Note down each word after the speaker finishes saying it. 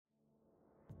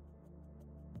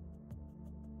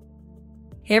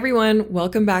Hey everyone,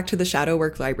 welcome back to the Shadow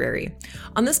Work Library.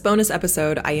 On this bonus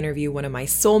episode, I interview one of my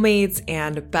soulmates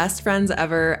and best friends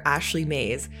ever, Ashley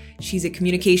Mays. She's a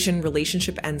communication,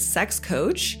 relationship, and sex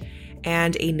coach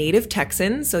and a native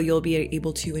Texan, so you'll be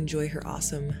able to enjoy her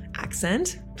awesome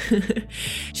accent.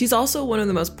 She's also one of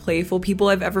the most playful people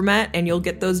I've ever met, and you'll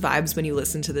get those vibes when you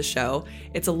listen to the show.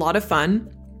 It's a lot of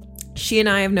fun. She and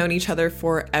I have known each other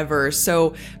forever,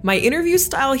 so my interview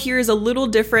style here is a little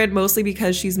different, mostly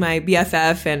because she's my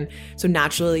BFF, and so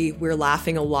naturally we're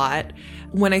laughing a lot.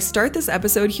 When I start this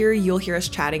episode here, you'll hear us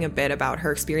chatting a bit about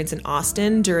her experience in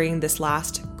Austin during this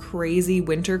last crazy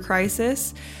winter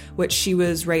crisis, which she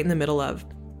was right in the middle of.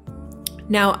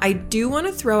 Now, I do want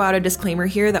to throw out a disclaimer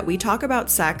here that we talk about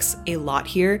sex a lot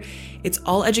here. It's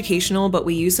all educational, but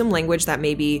we use some language that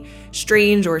may be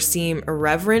strange or seem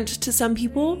irreverent to some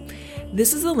people.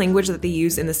 This is the language that they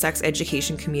use in the sex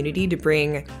education community to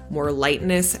bring more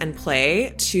lightness and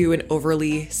play to an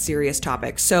overly serious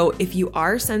topic. So if you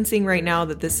are sensing right now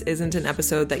that this isn't an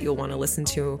episode that you'll want to listen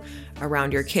to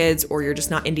around your kids, or you're just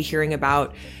not into hearing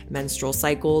about menstrual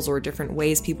cycles or different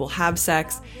ways people have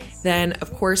sex, then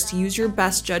of course use your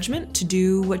best judgment to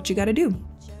do what you got to do.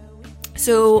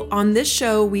 So on this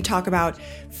show, we talk about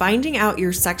finding out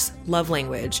your sex love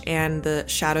language and the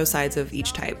shadow sides of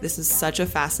each type. This is such a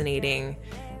fascinating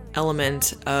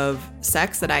element of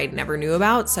sex that I never knew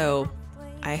about, so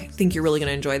I think you're really going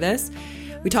to enjoy this.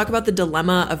 We talk about the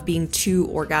dilemma of being too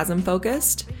orgasm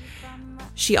focused.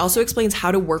 She also explains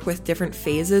how to work with different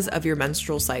phases of your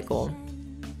menstrual cycle,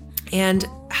 and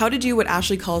how to do what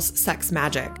Ashley calls sex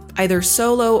magic, either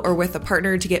solo or with a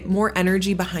partner, to get more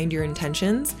energy behind your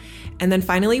intentions. And then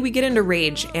finally, we get into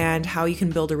rage and how you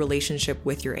can build a relationship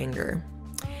with your anger.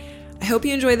 I hope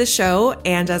you enjoy the show.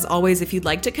 And as always, if you'd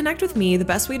like to connect with me, the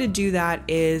best way to do that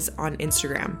is on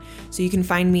Instagram. So you can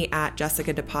find me at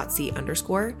Jessica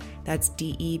 _. That's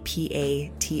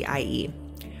DEPATIE.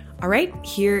 All right,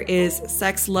 here is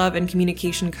sex, love, and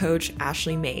communication coach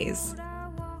Ashley Mays.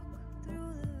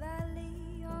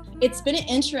 It's been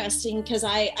interesting because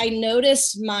I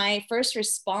noticed my first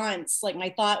response, like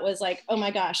my thought was like, oh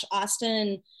my gosh,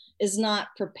 Austin is not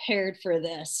prepared for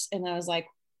this. And I was like,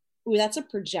 ooh, that's a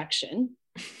projection.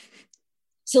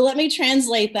 So let me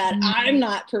translate that. I'm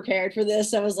not prepared for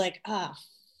this. I was like, oh,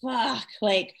 fuck,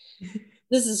 like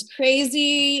this is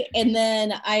crazy. And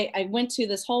then I went to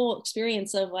this whole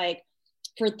experience of like,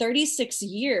 for 36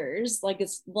 years, like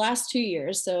it's the last 2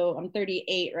 years. So I'm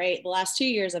 38, right? The last 2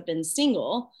 years I've been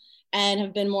single and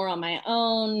have been more on my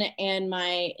own. And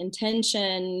my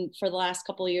intention for the last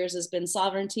couple of years has been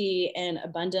sovereignty and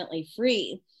abundantly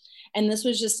free. And this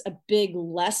was just a big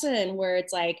lesson where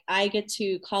it's like, I get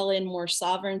to call in more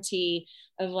sovereignty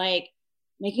of like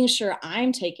making sure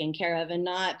I'm taken care of and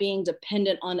not being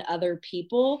dependent on other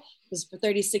people. Because for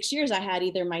 36 years, I had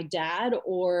either my dad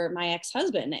or my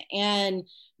ex-husband. And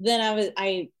then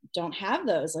I don't have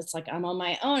those. It's like, I'm on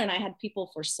my own, and I had people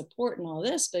for support and all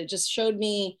this, but it just showed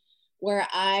me where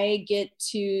I get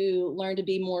to learn to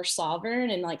be more sovereign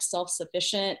and like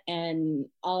self-sufficient and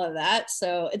all of that.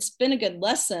 So it's been a good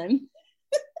lesson.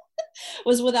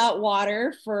 Was without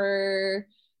water for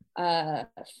 4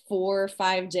 or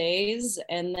 5 days.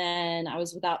 And then I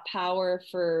was without power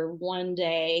for 1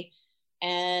 day.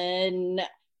 And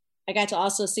I got to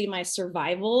also see my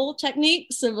survival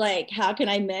techniques of like, how can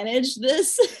I manage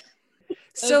this?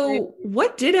 So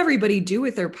what did everybody do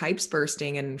with their pipes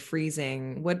bursting and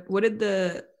freezing? What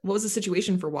was the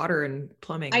situation for water and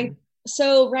plumbing?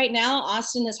 So right now,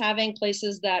 Austin is having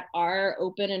places that are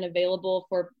open and available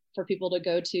for people to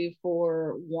go to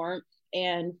for warmth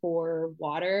and for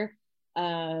water.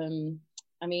 I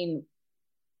mean,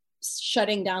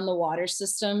 shutting down the water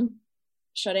system,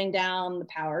 shutting down the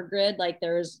power grid, like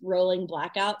there's rolling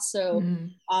blackouts. So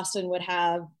Austin would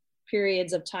have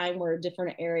periods of time where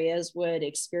different areas would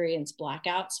experience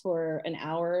blackouts for an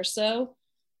hour or so.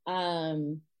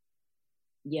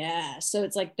 Yeah, so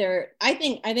it's like I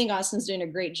think Austin's doing a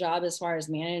great job as far as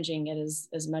managing it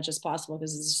as much as possible,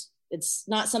 because it's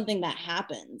not something that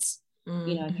happens,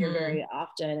 here very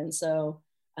often. And so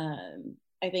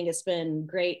I think it's been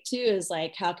great too, is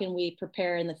like, how can we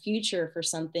prepare in the future for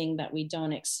something that we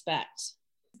don't expect?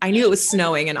 I knew it was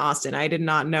snowing in Austin. I did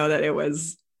not know that it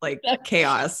was like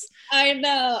chaos. I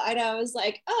know. I was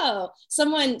like, oh,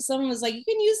 someone was like, you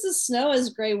can use the snow as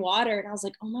gray water. And I was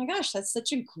like, oh my gosh, that's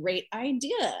such a great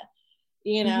idea.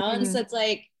 And so it's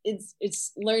like,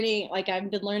 it's learning, like I've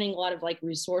been learning a lot of like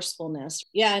resourcefulness.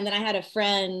 Yeah. And then I had a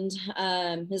friend,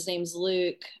 his name's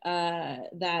Luke,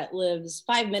 that lives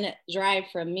 5-minute drive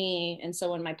from me. And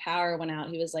so when my power went out,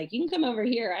 he was like, you can come over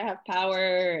here. I have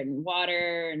power and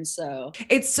water. And so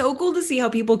it's so cool to see how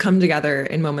people come together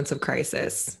in moments of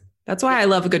crisis. That's why I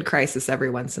love a good crisis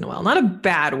every once in a while. Not a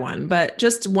bad one, but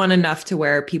just one enough to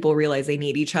where people realize they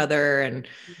need each other. And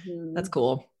that's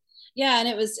cool. Yeah. And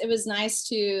it was nice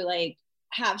to like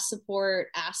have support,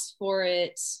 ask for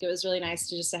it. It was really nice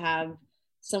to just to have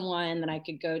someone that I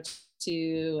could go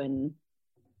to. And,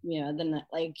 you know, then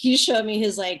like he showed me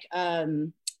his like,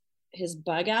 his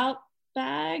bug out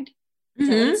bag. Is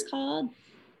that what it's called?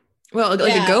 Well,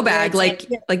 like a go bag,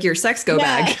 like your sex go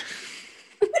bag.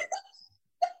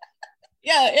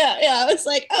 Yeah. I was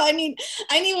like, oh, I need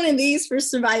one of these for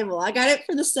survival. I got it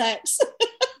for the sex.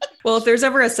 Well, if there's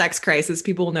ever a sex crisis,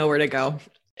 people will know where to go.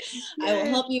 I will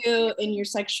help you in your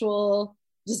sexual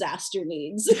disaster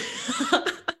needs.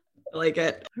 I like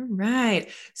it. All right.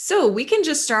 So we can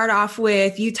just start off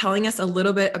with you telling us a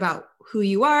little bit about who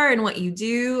you are and what you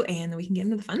do, and then we can get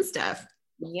into the fun stuff.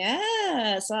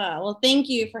 Yes. Well, thank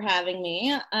you for having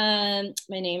me. My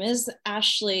name is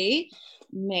Ashley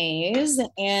Mays,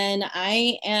 and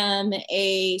I am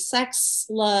a sex,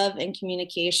 love, and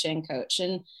communication coach.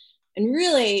 And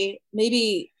really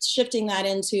maybe shifting that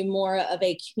into more of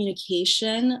a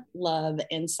communication, love,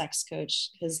 and sex coach,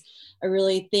 because I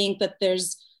really think that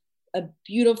there's a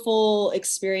beautiful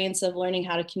experience of learning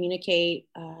how to communicate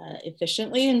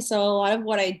efficiently. And so a lot of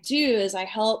what I do is I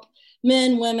help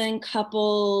men, women,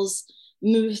 couples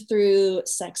move through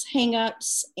sex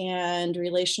hangups and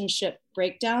relationship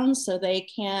breakdowns so they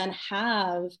can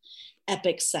have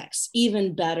epic sex,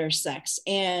 even better sex,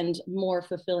 and more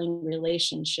fulfilling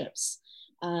relationships.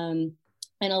 And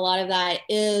a lot of that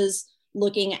is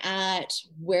looking at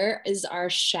where is our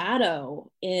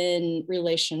shadow in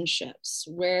relationships?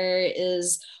 Where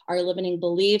is our limiting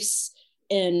beliefs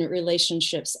in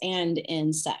relationships and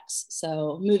in sex?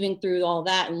 So moving through all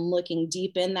that and looking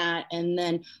deep in that. And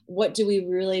then what do we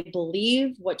really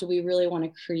believe? What do we really want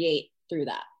to create through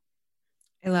that?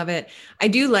 I love it. I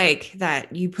do like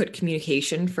that you put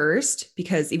communication first,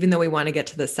 because even though we want to get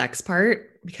to the sex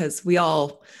part, because we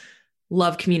all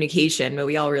love communication, but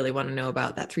we all really want to know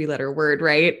about that 3-letter word,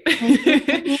 right?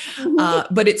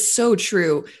 But it's so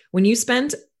true. When you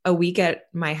spent a week at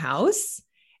my house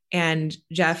and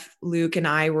Jeff, Luke, and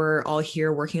I were all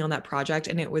here working on that project,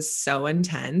 and it was so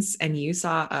intense, and you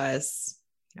saw us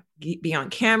be on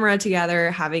camera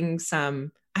together, having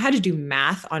some, I had to do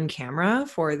math on camera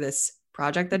for this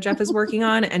project that Jeff is working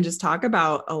on, and just talk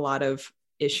about a lot of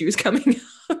issues coming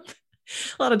up,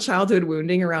 a lot of childhood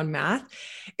wounding around math.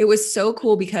 It was so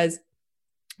cool because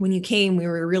when you came, we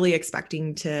were really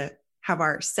expecting to have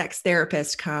our sex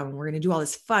therapist come. We're going to do all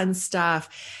this fun stuff.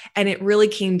 And it really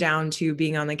came down to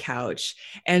being on the couch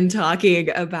and talking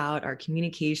about our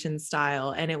communication style.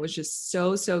 And it was just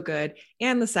so, so good.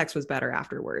 And the sex was better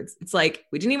afterwards. It's like,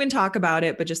 we didn't even talk about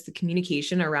it, but just the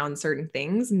communication around certain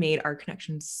things made our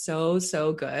connection so,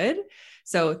 so good.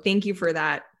 So thank you for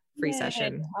that free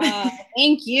session.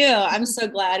 Thank you. I'm so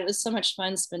glad. It was so much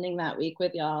fun spending that week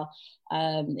with y'all.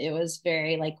 It was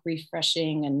very like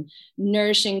refreshing and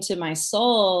nourishing to my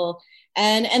soul.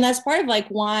 And that's part of like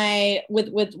why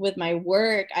with my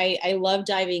work, I love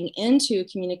diving into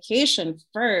communication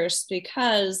first,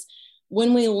 because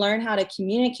when we learn how to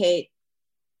communicate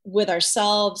with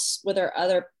ourselves, with our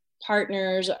other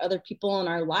partners, or other people in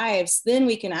our lives, then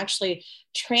we can actually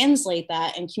translate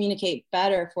that and communicate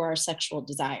better for our sexual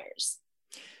desires.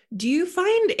 Do you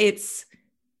find it's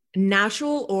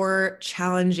natural or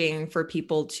challenging for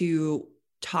people to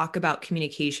talk about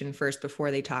communication first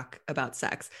before they talk about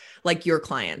sex? Like your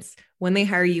clients, when they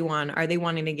hire you on, are they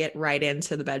wanting to get right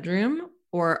into the bedroom,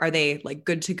 or are they like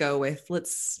good to go with,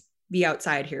 let's be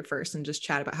outside here first and just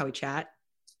chat about how we chat?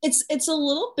 It's a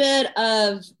little bit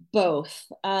of both.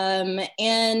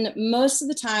 And most of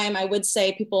the time I would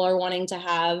say people are wanting to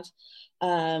have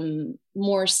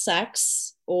more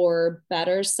sex or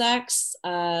better sex,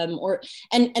 and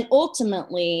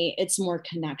ultimately it's more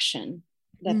connection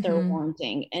that they're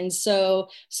wanting. And so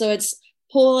it's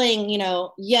pulling,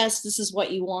 yes, this is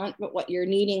what you want, but what you're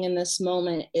needing in this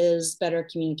moment is better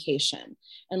communication.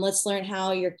 And let's learn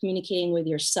how you're communicating with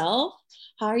yourself.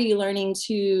 How are you learning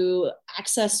to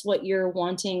access what you're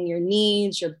wanting, your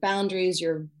needs, your boundaries,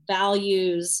 your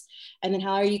values, and then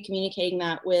how are you communicating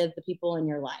that with the people in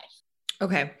your life?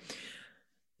 Okay.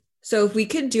 So if we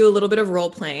could do a little bit of role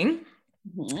playing,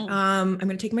 I'm going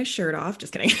to take my shirt off.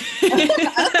 Just kidding.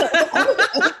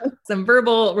 Some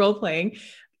verbal role playing.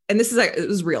 and this is like, it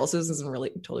was real. So this isn't really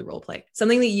totally role play.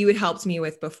 Something that you had helped me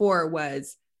with before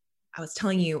was, I was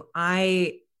telling you,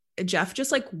 Jeff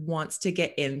just like wants to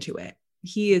get into it.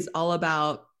 He is all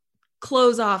about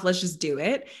close off, let's just do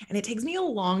it. And it takes me a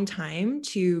long time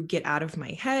to get out of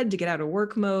my head, to get out of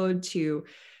work mode, to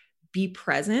be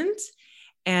present.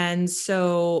 And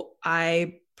so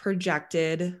I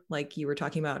projected, like you were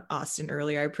talking about Austin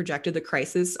earlier, I projected the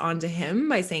crisis onto him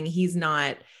by saying he's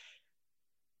not,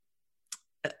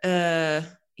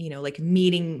 like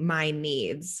meeting my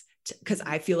needs, because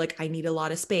I feel like I need a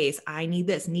lot of space. I need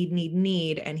this,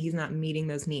 need, and he's not meeting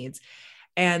those needs.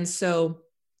 And so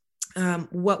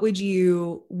where would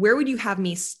you have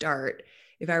me start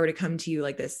if I were to come to you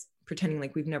like this, pretending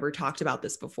like we've never talked about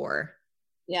this before?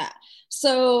 Yeah.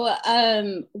 So,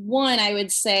 one, I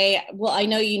would say, well, I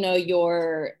know you know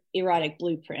your erotic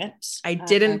blueprint. I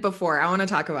didn't before. I want to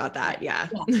talk about that. Yeah.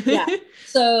 Yeah.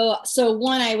 So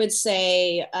one, I would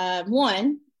say,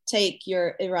 one, take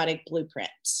your erotic blueprint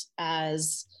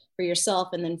as for yourself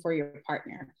and then for your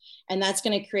partner. And that's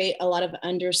going to create a lot of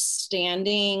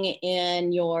understanding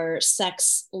in your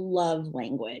sex love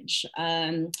language.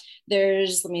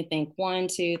 There's, let me think, 1,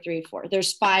 2, 3, 4.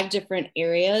 There's 5 different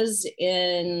areas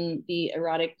in the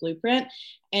erotic blueprint,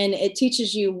 and it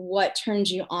teaches you what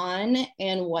turns you on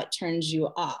and what turns you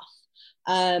off.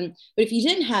 But if you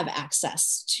didn't have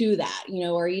access to that,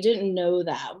 or you didn't know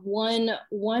that,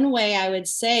 one way I would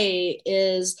say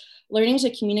is learning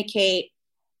to communicate.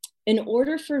 In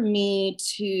order for me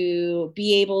to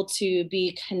be able to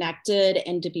be connected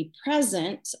and to be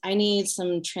present, I need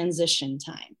some transition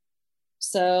time.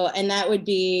 So, and that would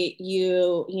be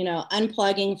you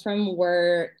unplugging from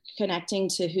work, connecting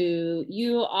to who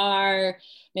you are.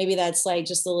 Maybe that's like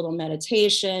just a little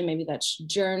meditation. Maybe that's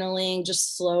journaling,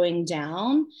 just slowing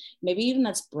down. Maybe even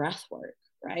that's breath work,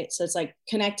 right? So it's like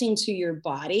connecting to your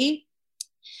body.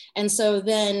 And so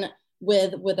then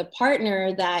with a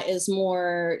partner that is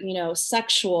more,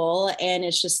 sexual, and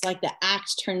it's just like the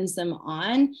act turns them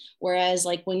on. Whereas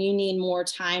like when you need more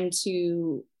time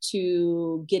to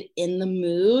get in the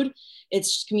mood,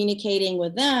 it's communicating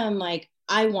with them like,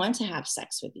 I want to have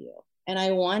sex with you and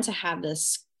I want to have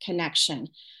this connection.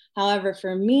 However,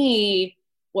 for me,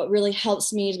 what really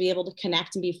helps me to be able to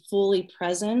connect and be fully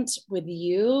present with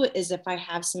you is if I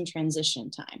have some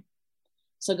transition time.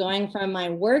 So going from my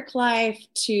work life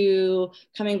to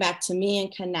coming back to me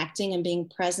and connecting and being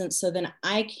present, so then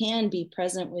I can be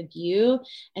present with you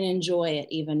and enjoy it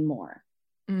even more.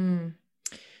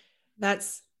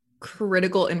 That's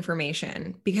critical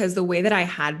information, because the way that I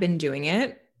had been doing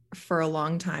it for a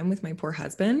long time with my poor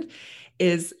husband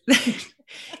is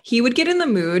he would get in the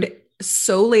mood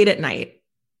so late at night.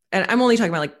 And I'm only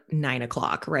talking about like 9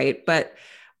 o'clock, right? But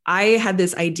I had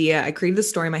this idea, I created this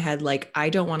story in my head, like, I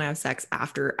don't want to have sex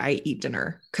after I eat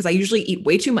dinner, because I usually eat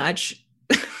way too much,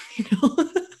 just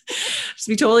to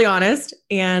be totally honest.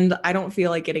 And I don't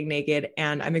feel like getting naked,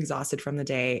 and I'm exhausted from the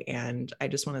day, and I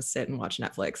just want to sit and watch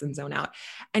Netflix and zone out.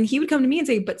 And he would come to me and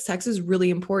say, but sex is really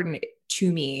important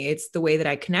to me. It's the way that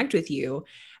I connect with you.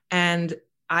 And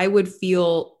I would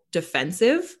feel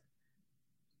defensive,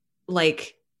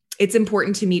 like, it's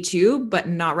important to me too, but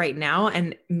not right now.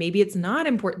 And maybe it's not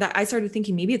important. That I started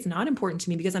thinking maybe it's not important to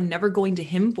me because I'm never going to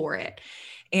him for it.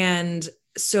 And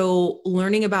so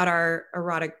learning about our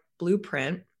erotic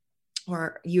blueprint,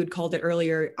 or you had called it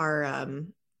earlier, our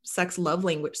sexual love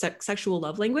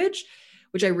language,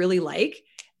 which I really like,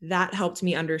 that helped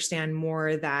me understand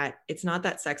more that it's not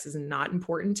that sex is not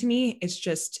important to me. It's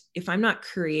just, if I'm not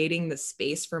creating the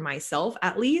space for myself,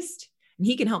 at least, and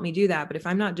he can help me do that, but if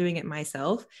I'm not doing it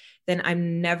myself, then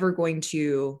I'm never going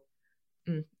to,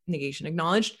 negation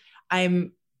acknowledged,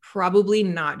 I'm probably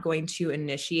not going to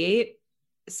initiate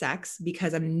sex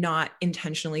because I'm not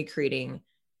intentionally creating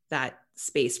that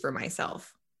space for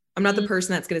myself. I'm not the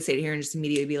person that's going to sit here and just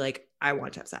immediately be like, I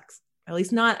want to have sex, at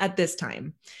least not at this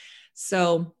time.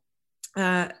 So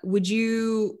would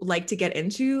you like to get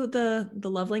into the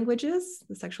love languages,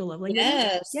 the sexual love languages?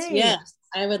 Yes. Yay. Yes.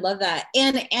 I would love that.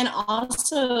 And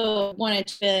also wanted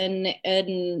to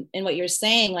in what you're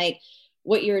saying, like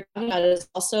what you're talking about is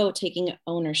also taking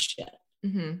ownership,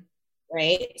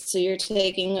 right? So you're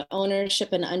taking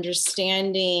ownership and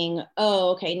understanding,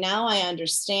 oh, okay, now I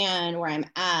understand where I'm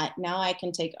at. Now I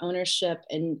can take ownership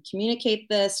and communicate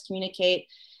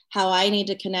how I need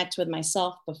to connect with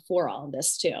myself before all of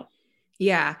this too.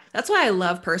 Yeah, that's why I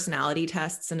love personality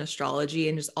tests and astrology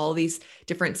and just all these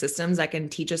different systems that can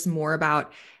teach us more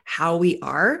about how we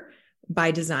are by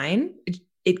design.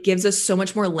 It gives us so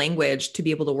much more language to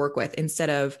be able to work with, instead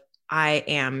of I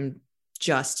am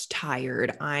just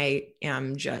tired, I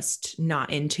am just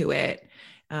not into it.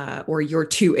 or you're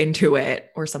too into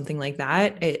it or something like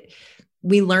that.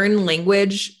 We learn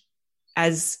language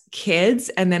as kids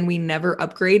and then we never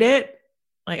upgrade it.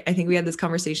 Like, I think we had this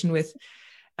conversation with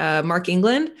Mark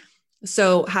England.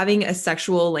 So having a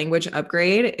sexual language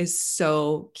upgrade is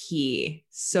so key.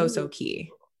 So key.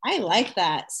 I like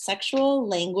that. Sexual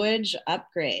language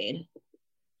upgrade.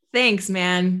 Thanks,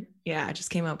 man. Yeah, I just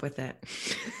came up with it.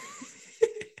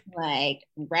 Like,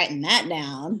 I'm writing that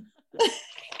down.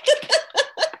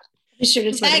 Be sure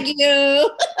to tag you.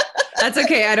 That's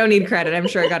okay. I don't need credit. I'm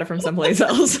sure I got it from someplace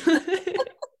else.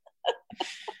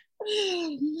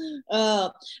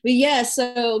 But yeah,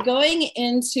 so going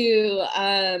into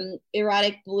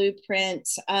Erotic Blueprint,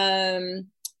 her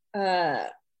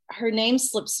name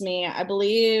slips me. I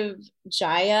believe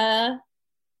Jaya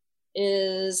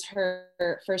is her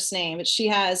first name, but she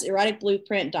has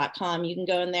eroticblueprint.com. You can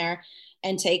go in there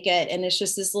and take it. And it's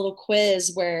just this little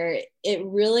quiz where it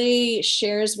really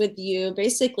shares with you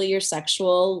basically your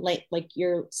sexual, like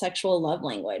your sexual love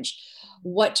language,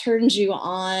 what turns you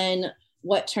on,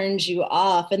 what turns you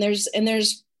off. And there's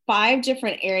 5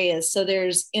 different areas. So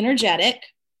there's energetic.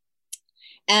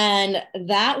 And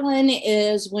that one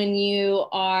is when you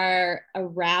are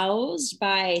aroused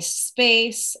by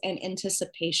space and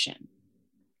anticipation.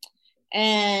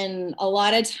 And a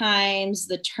lot of times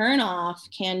the turnoff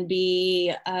can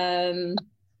be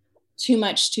too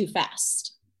much, too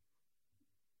fast.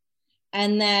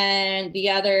 And then the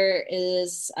other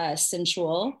is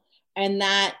sensual. And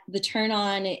that the turn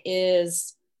on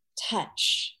is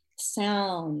touch,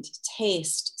 sound,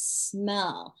 taste,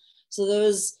 smell. So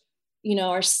those,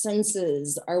 our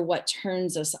senses are what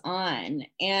turns us on.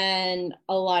 And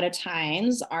a lot of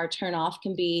times our turn off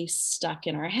can be stuck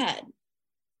in our head.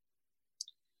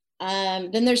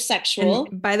 Then there's sexual.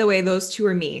 And by the way, those 2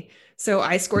 are me. So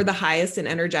I scored the highest in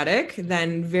energetic.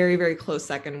 Then very, very close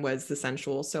second was the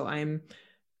sensual. So I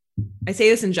say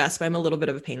this in jest, but I'm a little bit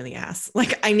of a pain in the ass.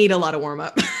 Like, I need a lot of warm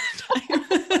up. It's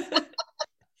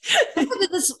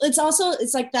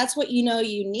like, that's what you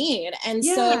need. And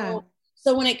so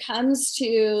when it comes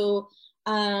to,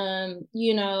 when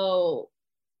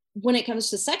it comes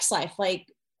to sex life, like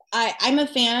I'm a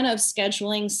fan of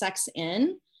scheduling sex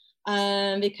in,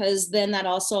 because then that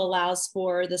also allows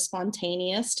for the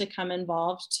spontaneous to come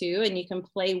involved too. And you can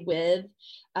play with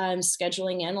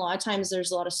scheduling in. A lot of times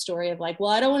there's a lot of story of like,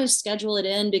 well, I don't want to schedule it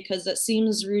in because it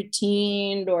seems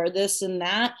routine or this and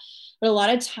that. But a lot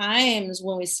of times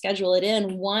when we schedule it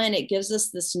in, one, it gives us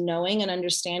this knowing and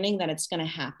understanding that it's going to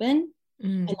happen.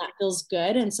 And that feels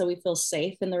good. And so we feel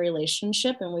safe in the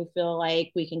relationship and we feel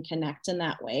like we can connect in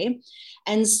that way.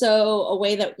 And so a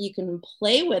way that you can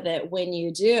play with it when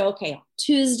you do, okay,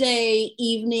 Tuesday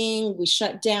evening, we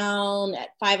shut down at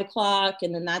 5 o'clock.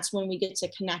 And then that's when we get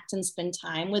to connect and spend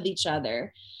time with each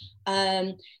other.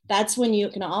 That's when you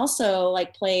can also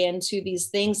like play into these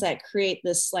things that create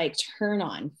this like turn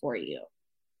on for you.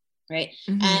 Right.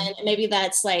 Mm-hmm. And maybe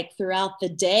that's like throughout the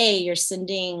day, you're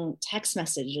sending text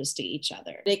messages to each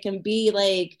other. It can be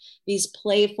like these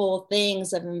playful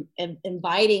things of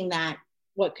inviting that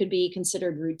what could be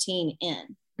considered routine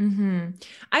in. Mm-hmm.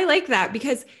 I like that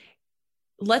because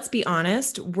let's be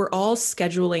honest, we're all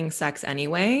scheduling sex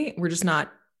anyway. We're just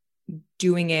not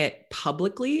doing it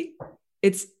publicly.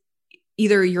 It's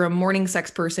either you're a morning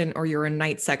sex person or you're a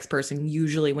night sex person,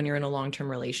 usually when you're in a long-term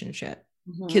relationship.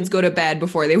 Mm-hmm. Kids go to bed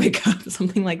before they wake up,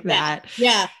 something like that.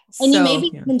 Yeah. And you maybe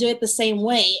can do it the same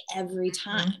way every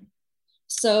time. Mm-hmm.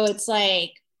 So it's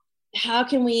like, how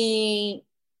can we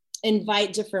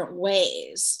invite different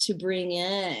ways to bring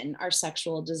in our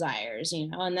sexual desires,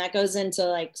 and that goes into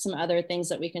like some other things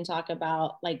that we can talk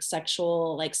about, like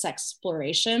sexual, like sex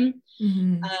exploration.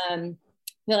 Mm-hmm.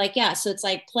 But like, yeah, so it's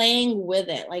like playing with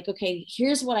it. Like, okay,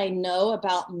 here's what I know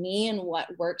about me and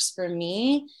what works for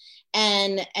me.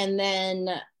 And then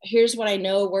here's what I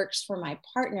know works for my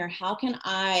partner. How can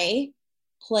I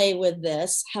play with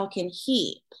this? How can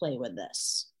he play with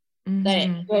this? Mm-hmm. That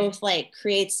it both like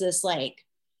creates this like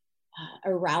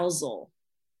arousal.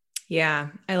 Yeah,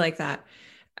 I like that.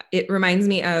 It reminds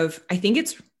me of, I think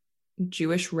it's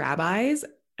Jewish rabbis,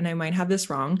 and I might have this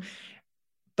wrong,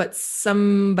 but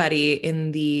somebody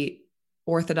in the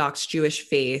Orthodox Jewish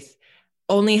faith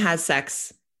only has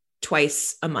sex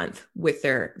twice a month with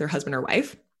their husband or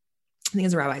wife. I think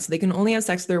it's a rabbi. So they can only have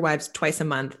sex with their wives twice a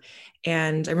month.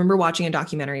 And I remember watching a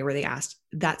documentary where they asked,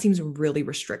 that seems really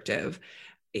restrictive.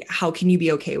 How can you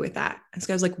be okay with that? And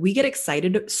so I was like, we get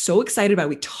excited, so excited about it.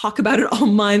 We talk about it all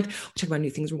month. We talk about new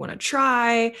things we want to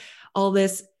try, all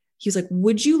this. He was like,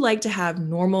 would you like to have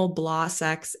normal blah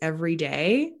sex every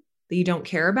day that you don't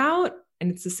care about?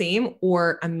 and it's the same,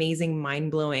 or amazing,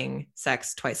 mind-blowing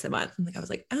sex twice a month. And like, I was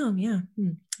like, oh yeah.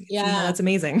 Yeah. That's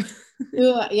amazing.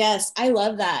 Ooh, yes. I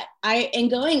love that. And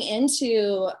going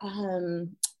into,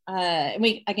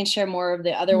 I can share more of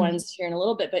the other ones here in a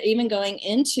little bit, but even going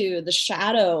into the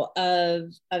shadow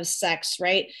of sex,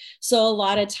 right? So a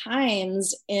lot of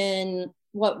times in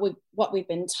what we've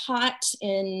been taught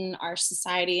in our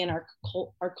society and our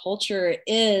culture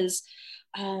is,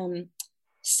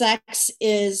 sex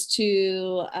is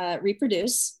to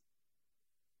reproduce,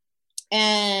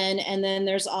 and then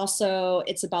there's also,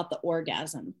 it's about the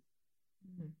orgasm.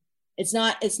 It's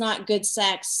not good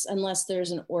sex unless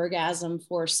there's an orgasm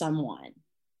for someone.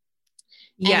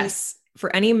 Yes.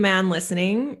 For any man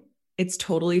listening, it's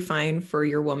totally fine for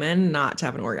your woman not to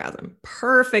have an orgasm.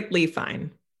 Perfectly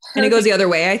fine. And it goes the other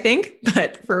way, I think,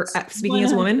 but for speaking 100%.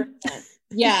 As a woman.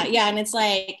 Yeah. And it's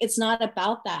like, it's not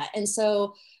about that. And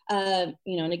so,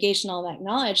 negation, all that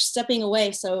knowledge, stepping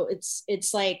away. So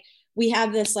it's like, we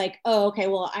have this like, oh, okay,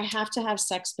 well, I have to have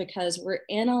sex because we're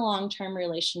in a long-term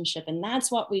relationship and that's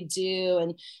what we do.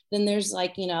 And then there's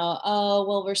like, oh,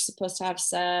 well, we're supposed to have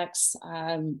sex.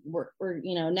 We're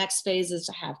next phase is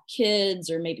to have kids,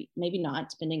 or maybe not,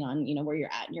 depending on, where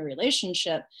you're at in your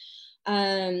relationship.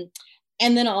 And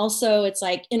then also it's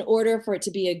like, in order for it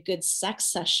to be a good sex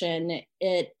session,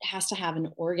 it has to have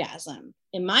an orgasm.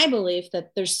 In my belief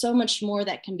that there's so much more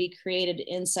that can be created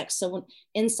in sex.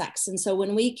 And so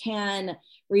when we can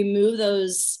remove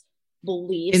those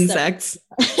beliefs. Insects.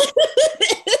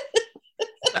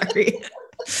 Sorry.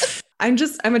 I'm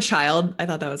a child. I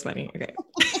thought that was funny. Okay.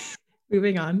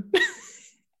 Moving on.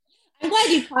 I'm glad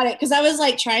you caught it, because I was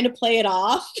like trying to play it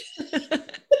off.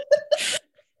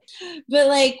 But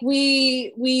like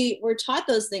we were taught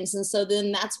those things, and so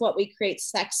then that's what we create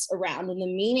sex around and the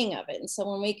meaning of it. And so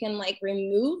when we can like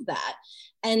remove that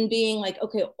and being like,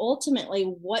 okay, ultimately,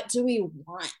 what do we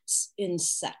want in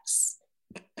sex?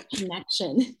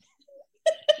 Connection.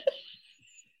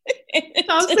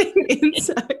 Stop saying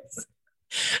insects.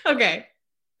 Okay.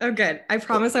 Oh, good. I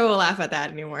promise I won't laugh at that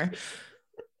anymore.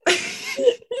 This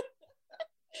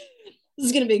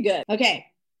is gonna be good. Okay.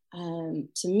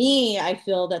 To me, I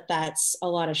feel that that's a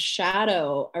lot of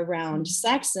shadow around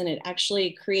sex, and it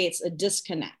actually creates a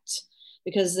disconnect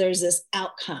because there's this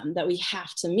outcome that we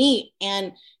have to meet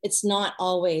and it's not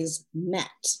always met.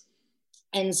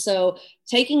 And so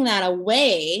taking that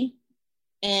away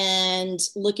and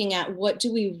looking at what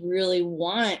do we really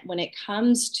want when it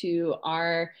comes to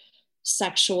our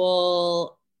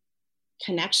sexual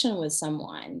connection with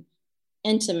someone,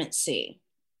 intimacy,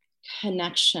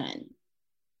 connection,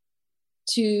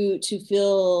 to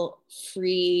feel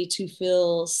free, to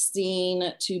feel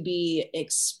seen, to be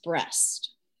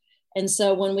expressed. And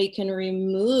so when we can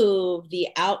remove the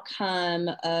outcome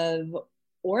of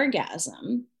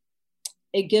orgasm,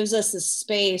 it gives us a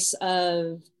space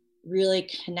of really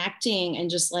connecting and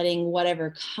just letting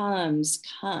whatever comes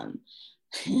come.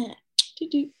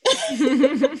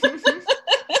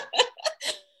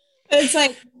 It's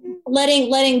like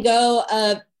letting go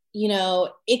of,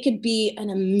 it could be an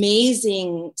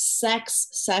amazing sex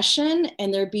session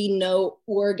and there be no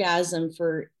orgasm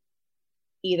for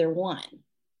either one.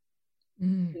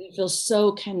 You feel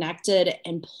so connected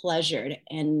and pleasured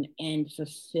and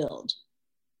fulfilled.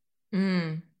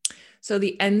 So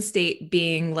the end state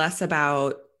being less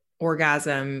about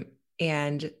orgasm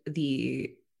and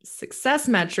the success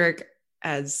metric,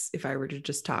 as if I were to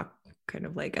just talk kind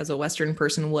of like as a Western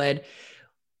person would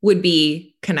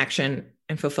be connection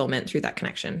and fulfillment through that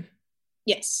connection.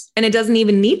 Yes. And it doesn't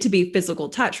even need to be physical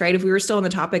touch, right? If we were still on the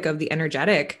topic of the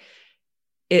energetic,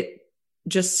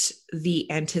 just the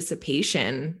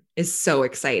anticipation is so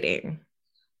exciting.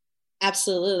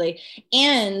 Absolutely.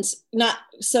 And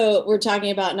so we're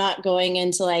talking about not going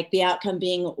into like the outcome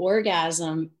being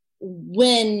orgasm.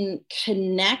 When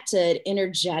connected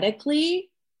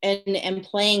energetically and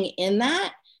playing in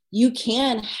that, you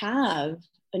can have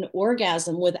an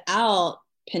orgasm without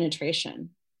penetration.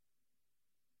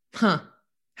 Huh.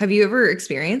 Have you ever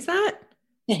experienced that?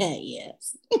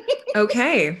 Yes.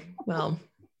 Okay. Well,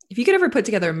 if you could ever put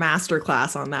together a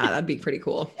masterclass on that, that'd be pretty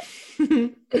cool.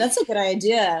 That's a good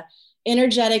idea.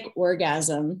 Energetic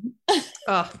orgasm.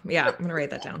 Oh, yeah. I'm going to write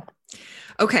that down.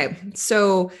 Okay.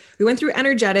 So we went through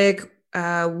energetic.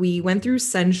 We went through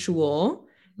sensual.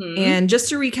 And just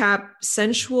to recap,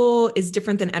 sensual is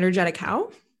different than energetic. How?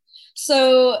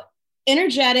 So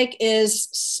energetic is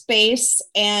space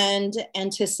and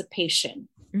anticipation.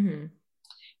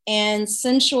 And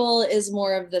sensual is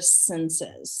more of the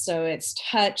senses. So it's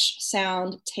touch,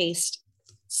 sound, taste,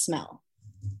 smell.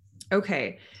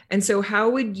 Okay. And so how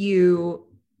would you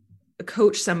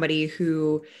coach somebody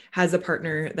who has a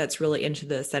partner that's really into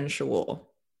the sensual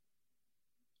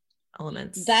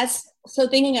elements? That's so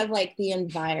thinking of like the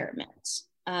environment.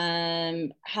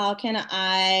 How can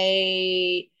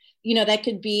I, that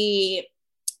could be,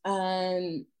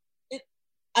 um,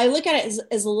 I look at it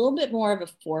as a little bit more of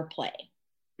a foreplay.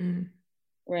 Mm.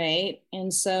 Right.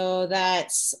 And so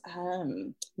that's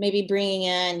maybe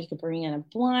you could bring in a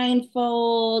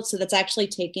blindfold. So that's actually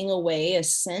taking away a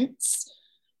sense.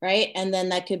 Right. And then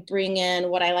that could bring in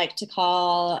what I like to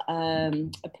call a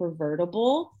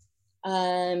pervertible.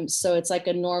 So it's like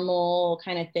a normal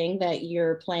kind of thing that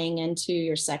you're playing into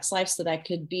your sex life. So that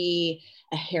could be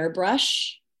a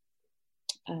hairbrush.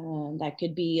 That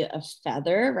could be a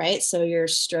feather, right? So you're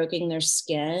stroking their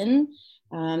skin.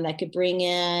 That could bring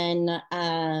in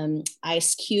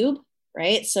ice cube,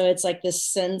 right? So it's like this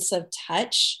sense of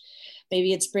touch.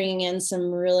 Maybe it's bringing in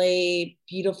some really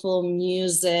beautiful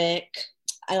music.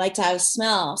 I like to have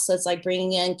smell. So it's like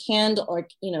bringing in candle or,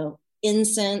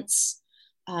 incense,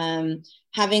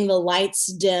 having the lights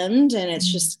dimmed and it's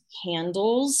just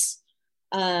candles.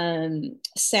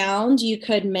 Sound, you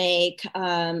could make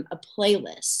a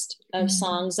playlist of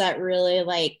songs that really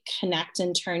like connect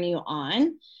and turn you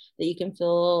on, that you can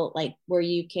feel like where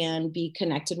you can be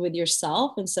connected with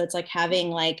yourself. And so it's like having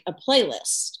like a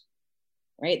playlist,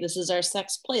 right? This is our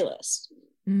sex playlist,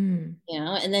 and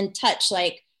then touch,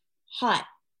 like hot,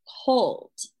 cold,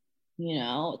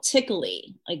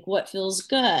 tickly, like what feels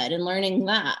good, and learning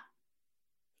that.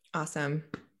 Awesome.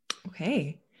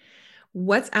 Okay.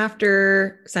 What's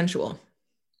after sensual?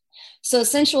 So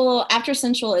after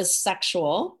sensual is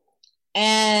sexual.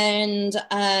 And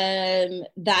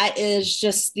that is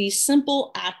just the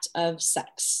simple act of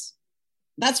sex.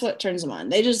 That's what turns them on.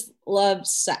 They just love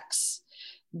sex,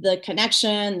 the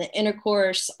connection, the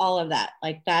intercourse, all of that.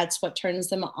 Like that's what turns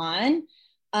them on.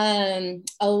 A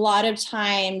lot of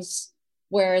times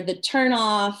where the turn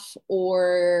off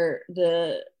or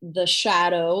the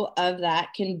shadow of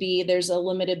that can be, there's a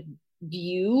limited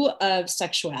view of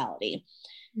sexuality.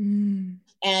 And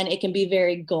it can be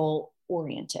very goal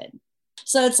oriented.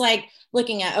 So it's like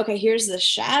looking at, okay, here's the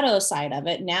shadow side of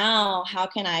it. Now, how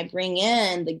can I bring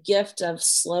in the gift of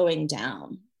slowing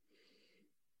down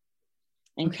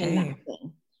and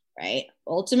connecting, right?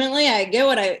 Ultimately, I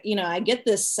get I get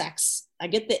this sex, I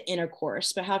get the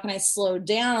intercourse, but how can I slow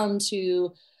down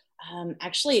to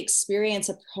actually experience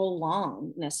a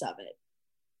prolongedness of it?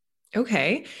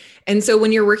 Okay. And so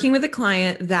when you're working with a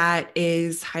client that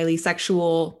is highly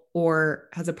sexual or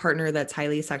has a partner that's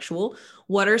highly sexual,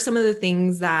 what are some of the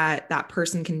things that that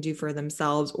person can do for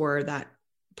themselves or that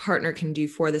partner can do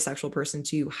for the sexual person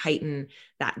to heighten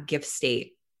that gift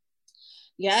state?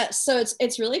 Yeah. So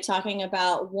it's really talking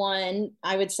about, one,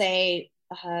 I would say,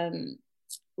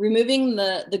 removing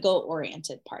the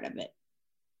goal-oriented part of it.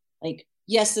 Like,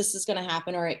 yes, this is going to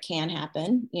happen, or it can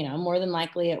happen, more than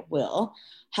likely it will.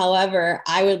 However,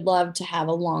 I would love to have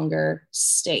a longer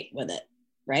state with it,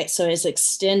 right? So it's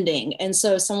extending. And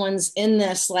so if someone's in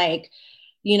this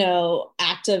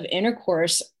active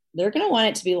intercourse, they're going to want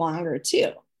it to be longer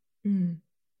too.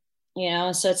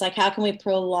 So it's like, how can we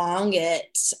prolong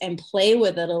it and play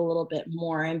with it a little bit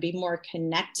more and be more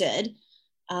connected?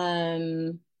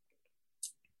 And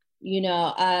then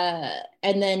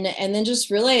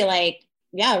just really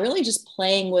really just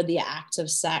playing with the act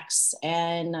of sex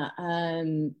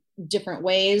and different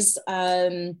ways.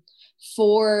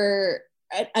 For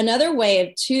another way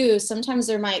of too, sometimes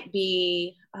there might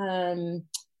be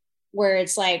where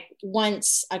it's like,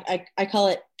 once I call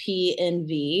it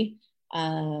PNV,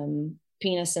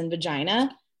 penis and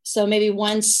vagina. So maybe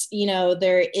once,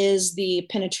 there is the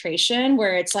penetration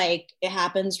where it's like, it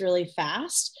happens really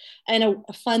fast. And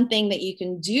a fun thing that you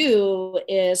can do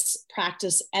is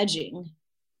practice edging.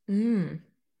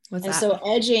 What's that? So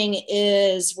edging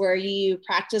is where you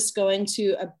practice going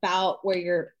to about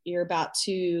where you're about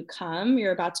to come,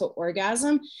 you're about to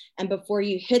orgasm. And before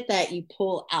you hit that, you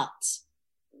pull out.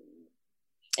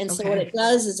 And so what it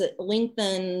does is it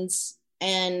lengthens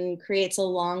and creates a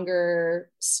longer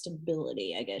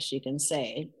stability, I guess you can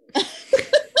say.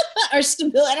 Or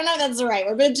stability, I don't know if that's the right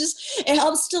word, but it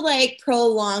helps to like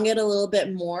prolong it a little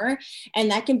bit more. And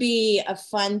that can be a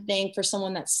fun thing for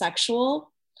someone that's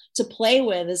sexual to play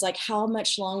with, is like, how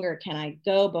much longer can I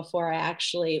go before I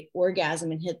actually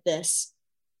orgasm and hit this,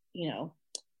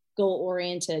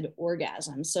 goal-oriented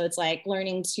orgasm. So it's like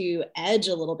learning to edge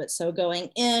a little bit. So going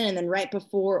in and then right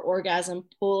before orgasm,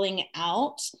 pulling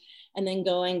out, and then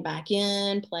going back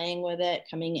in, playing with it,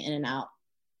 coming in and out.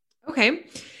 Okay.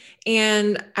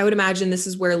 And I would imagine this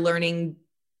is where learning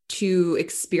to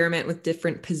experiment with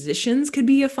different positions could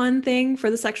be a fun thing for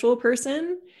the sexual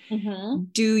person. Mm-hmm.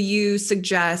 Do you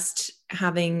suggest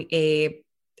having a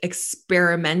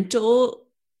experimental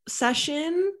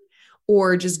session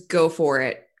or just go for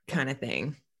it kind of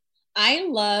thing?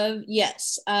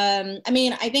 Yes. I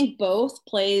mean, I think both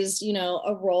plays,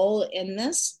 a role in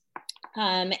this.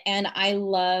 And I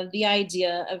love the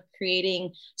idea of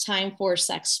creating time for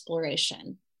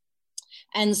sexploration.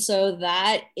 And so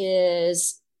that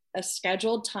is a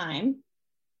scheduled time.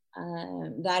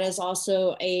 That is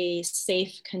also a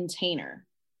safe container.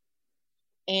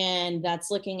 And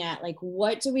that's looking at like,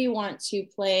 what do we want to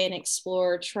play and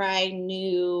explore, try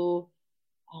new,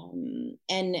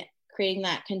 and creating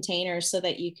that container so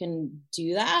that you can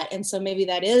do that. And so maybe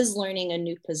that is learning a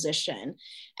new position.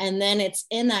 And then it's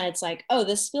in that, it's like, oh,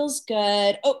 this feels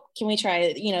good. Oh, can we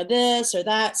try, this or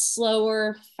that,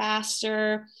 slower,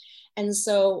 faster? And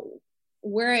so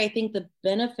where I think the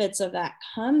benefits of that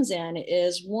comes in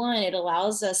is, one, it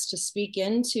allows us to speak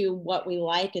into what we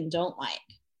like and don't like.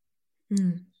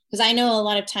 Because I know a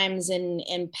lot of times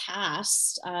in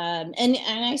past, and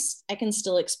I can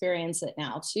still experience it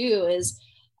now too, is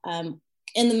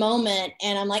in the moment,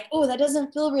 and I'm like, oh, that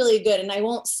doesn't feel really good, and I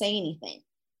won't say anything.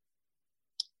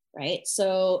 Right.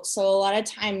 So a lot of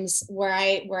times where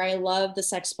I love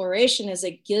this exploration is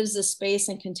it gives a space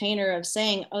and container of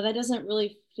saying, oh, that doesn't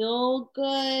really feel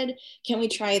good. Can we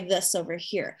try this over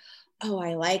here? Oh,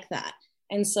 I like that.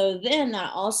 And so then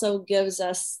that also gives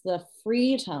us the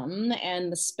freedom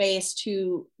and the space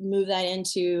to move that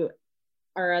into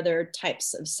our other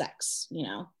types of sex,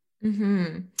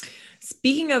 Mm-hmm.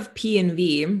 Speaking of P and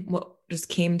V, what just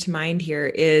came to mind here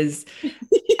is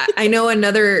I know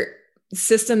another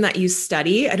system that you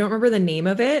study. I don't remember the name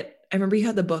of it. I remember you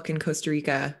had the book in Costa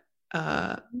Rica.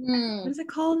 What is it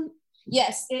called?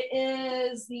 Yes, it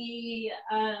is the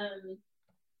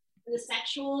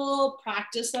sexual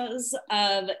practices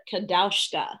of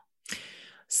Kadaushka.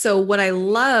 So what I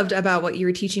loved about what you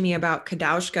were teaching me about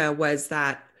Kadaushka was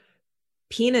that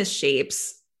penis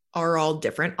shapes are all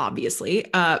different, obviously.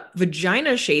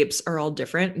 Vagina shapes are all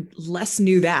different. Les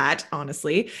knew that,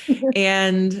 honestly.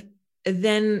 And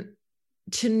then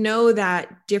to know that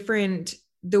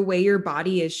the way your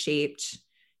body is shaped,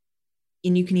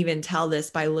 and you can even tell this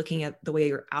by looking at the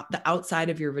way the outside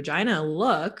of your vagina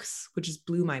looks, which just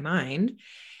blew my mind,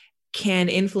 can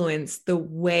influence the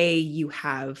way you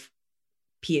have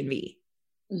P and V.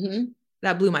 Mm-hmm.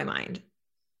 That blew my mind.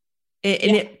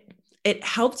 And it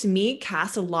helped me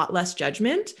cast a lot less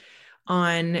judgment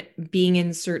on being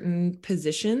in certain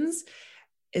positions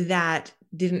that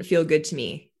didn't feel good to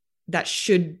me, that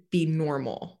should be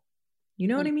normal. You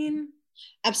know what I mean?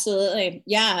 Absolutely.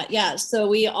 Yeah. So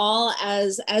we all,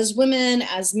 as women,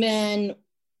 as men,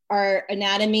 our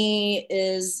anatomy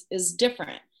is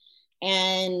different.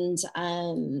 And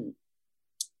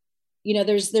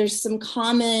there's some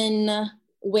common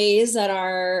ways that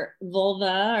our vulva,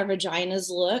 our vaginas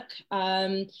look.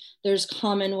 There's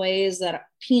common ways that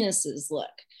penises look.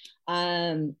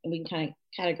 We can kind of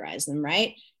categorize them,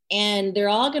 right? And they're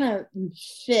all going to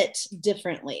fit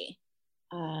differently.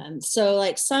 So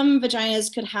like some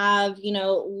vaginas could have,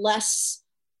 less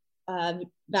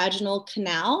vaginal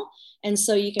canal. And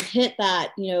so you can hit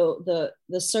that, the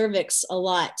cervix a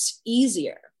lot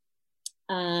easier,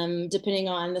 depending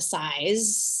on the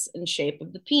size and shape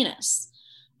of the penis.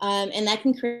 And that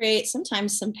can create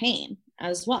sometimes some pain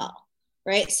as well,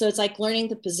 right? So it's like learning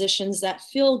the positions that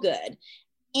feel good.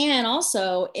 And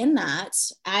also in that,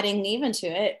 adding even to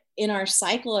it, in our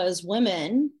cycle as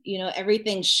women,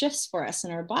 everything shifts for us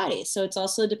in our body. So it's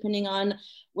also depending on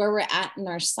where we're at in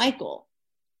our cycle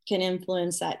can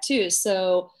influence that too.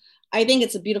 So I think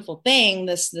it's a beautiful thing.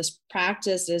 This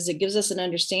practice is it gives us an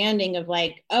understanding of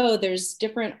like, oh, there's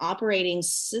different operating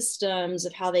systems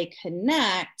of how they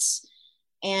connect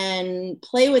and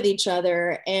play with each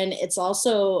other. And it's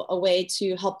also a way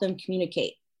to help them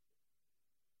communicate.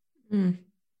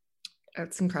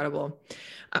 That's incredible.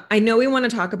 I know we want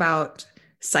to talk about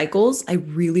cycles. I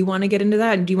really want to get into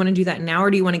that. Do you want to do that now,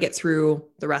 or do you want to get through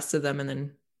the rest of them and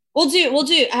then? We'll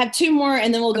do. I have two more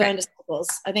and then we'll go into cycles.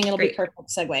 I think it'll be perfect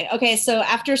segue. Okay. So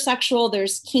after sexual,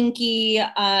 there's kinky.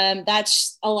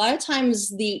 That's a lot of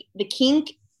times the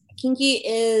kinky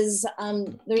is,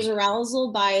 there's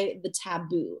arousal by the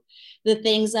taboo, the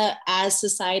things that as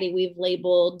society we've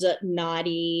labeled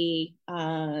naughty,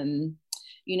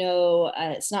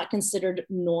 it's not considered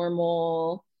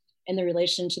normal in the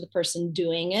relation to the person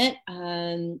doing it.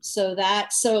 So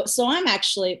I'm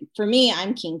actually, for me,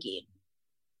 I'm kinky.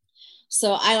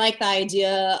 So I like the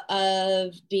idea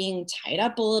of being tied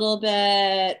up a little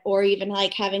bit, or even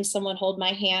like having someone hold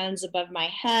my hands above my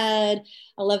head.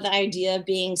 I love the idea of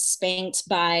being spanked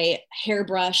by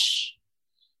hairbrush.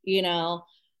 you know,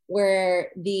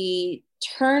 where the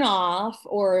turn off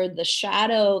or the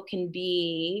shadow can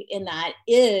be in that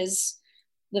is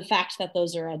the fact that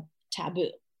those are a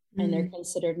taboo and they're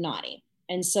considered naughty.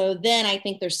 And so then I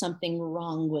think there's something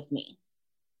wrong with me.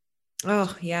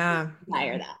 Oh, yeah.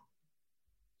 Desire that.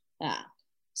 Yeah.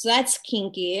 So that's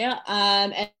kinky.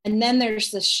 And then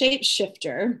there's the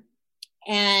shapeshifter.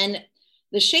 And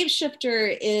the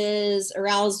shapeshifter is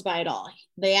aroused by it all.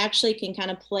 They actually can kind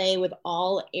of play with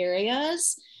all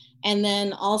areas. And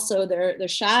then also their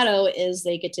shadow is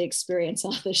they get to experience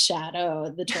all the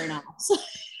shadow, the turn-offs.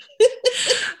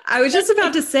 I was just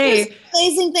about to say,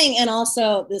 amazing thing, and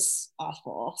also this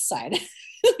awful side.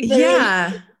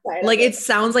 Yeah, like it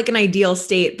sounds like an ideal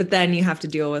state, but then you have to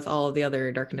deal with all of the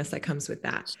other darkness that comes with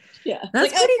that. Yeah,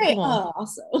 that's like, pretty cool. Oh,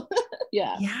 also,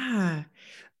 yeah.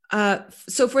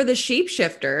 So for the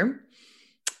shapeshifter,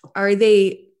 are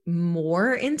they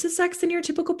more into sex than your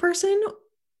typical person?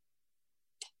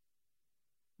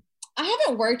 I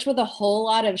haven't worked with a whole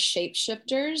lot of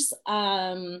shapeshifters.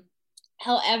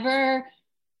 However,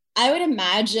 I would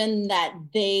imagine that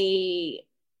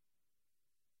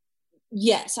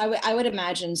yes, I would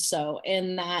imagine so,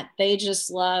 in that they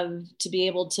just love to be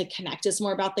able to connect. It's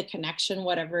more about the connection,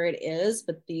 whatever it is,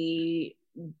 but they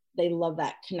love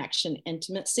that connection,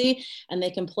 intimacy, and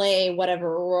they can play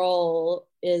whatever role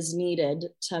is needed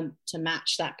to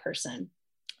match that person.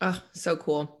 Oh, so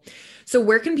cool. So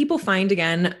where can people find,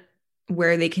 again,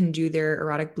 where they can do their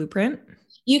erotic blueprint?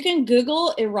 You can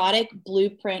Google erotic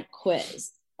blueprint quiz,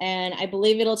 and I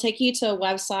believe it'll take you to a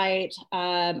website.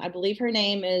 I believe her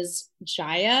name is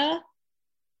Jaya,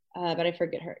 but I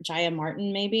forget her, Jaya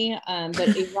Martin maybe,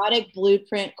 but erotic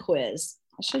blueprint quiz.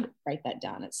 I should write that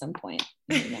down at some point.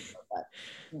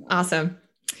 Awesome.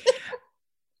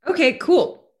 Okay,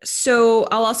 cool. So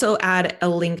I'll also add a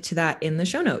link to that in the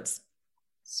show notes.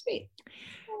 Sweet.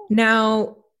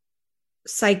 Now,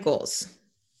 cycles.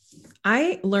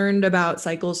 I learned about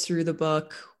cycles through the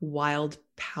book Wild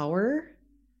Power.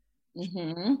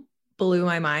 Mm-hmm. Blew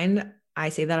my mind. I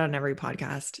say that on every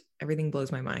podcast. Everything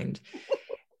blows my mind.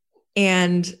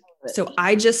 And so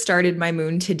I just started my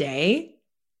moon today.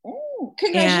 Oh,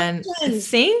 congratulations. And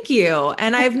thank you.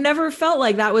 And I've never felt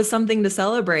like that was something to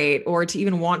celebrate or to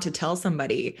even want to tell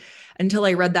somebody until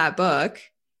I read that book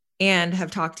and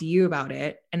have talked to you about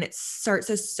it. And it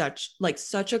starts as such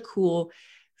a cool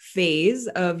phase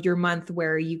of your month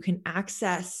where you can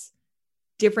access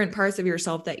different parts of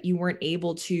yourself that you weren't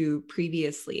able to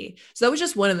previously. So that was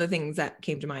just one of the things that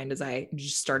came to mind as I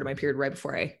just started my period right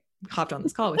before I hopped on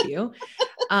this call with you.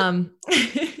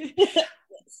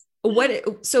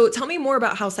 So tell me more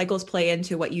about how cycles play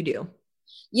into what you do.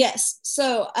 Yes.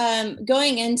 So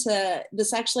going into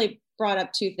this actually brought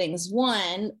up two things.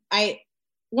 One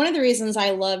of the reasons I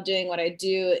love doing what I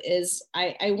do is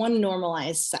I want to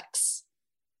normalize sex.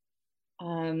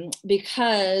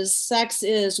 Because sex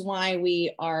is why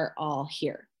we are all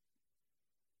here.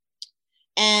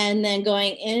 And then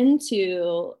going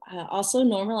into also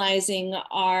normalizing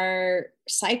our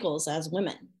cycles as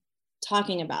women,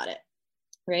 talking about it,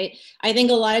 right? I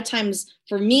think a lot of times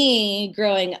for me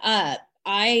growing up,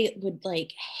 I would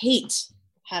hate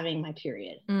having my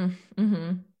period.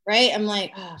 Mm-hmm. Right? I'm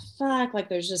like, oh, fuck,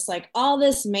 there's just all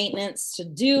this maintenance to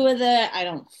do with it. I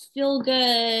don't feel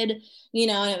good, and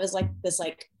it was this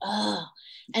oh.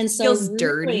 And so feels really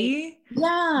dirty.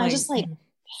 Yeah, just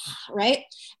right.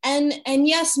 And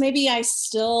yes, maybe I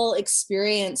still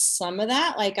experience some of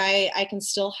that. I can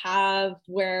still have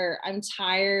where I'm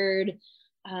tired.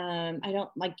 I don't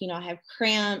I have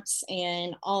cramps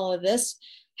and all of this.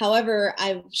 However,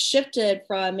 I've shifted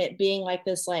from it being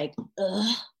this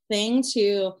ugh thing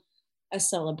to a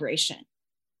celebration.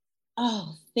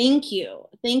 Oh, thank you.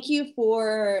 Thank you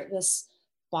for this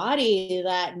body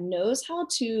that knows how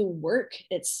to work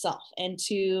itself and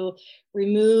to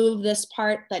remove this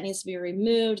part that needs to be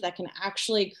removed, that can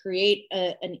actually create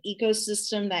an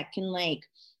ecosystem that can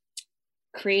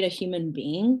create a human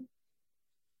being.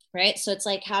 Right? So it's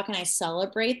how can I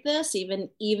celebrate this even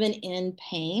in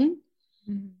pain?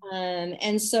 Mm-hmm.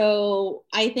 And so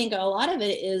I think a lot of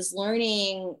it is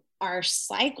learning our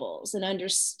cycles and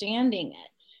understanding it.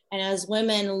 And as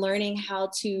women, learning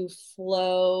how to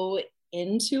flow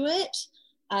into it.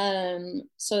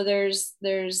 So there's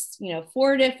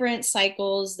 4 different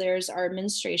cycles. There's our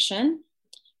menstruation,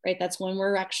 right? That's when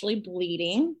we're actually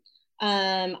bleeding.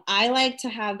 I like to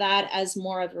have that as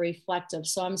more of a reflective.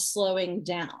 So I'm slowing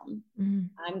down. Mm-hmm.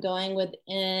 I'm going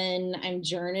within, I'm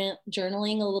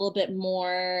journaling a little bit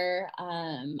more.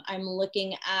 I'm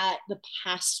looking at the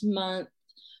past month,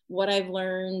 what I've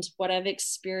learned, what I've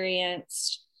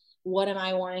experienced, what am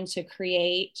I wanting to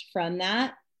create from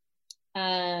that?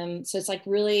 So it's like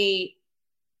really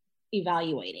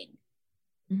evaluating.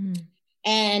 Mm-hmm.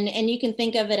 And you can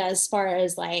think of it as far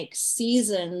as like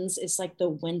seasons. It's like the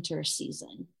winter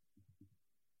season,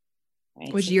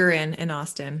 right? Which So, you're in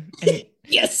Austin, and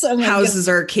yes, oh houses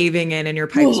are caving in and your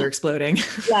pipes are exploding.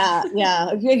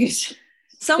 Yeah.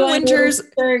 Some winters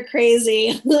are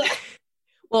crazy.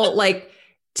 Well, like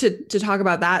to talk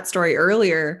about that story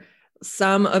earlier,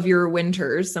 some of your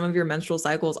winters, some of your menstrual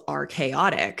cycles are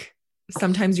chaotic.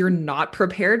 Sometimes you're not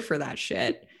prepared for that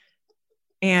shit.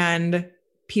 And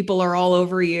people are all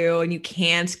over you and you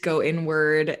can't go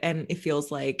inward. And it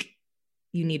feels like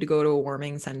you need to go to a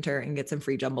warming center and get some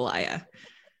free jambalaya.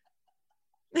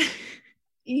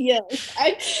 Yes.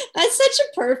 That's such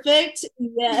a perfect,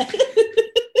 yes.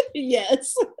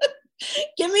 Yes.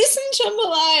 Give me some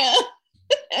jambalaya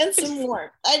and some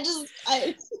warmth. I'm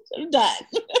done.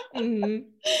 Mm-hmm.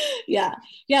 Yeah.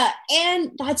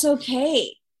 And that's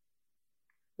okay.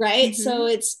 Right. Mm-hmm. So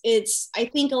it's, I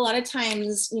think a lot of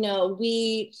times,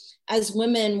 we as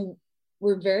women,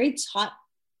 we're very taught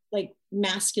like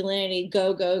masculinity,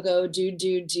 go,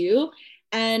 do.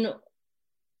 And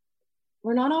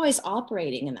we're not always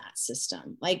operating in that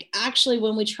system. Like actually,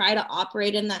 when we try to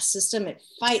operate in that system, it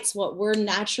fights what we're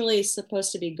naturally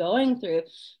supposed to be going through.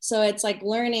 So it's like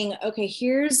learning, okay,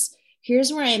 here's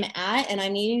where I'm at, and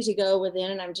I'm needing to go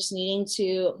within, and I'm just needing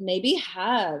to maybe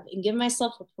have and give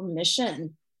myself a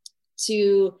permission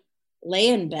to lay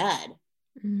in bed.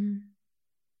 Mm-hmm.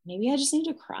 Maybe I just need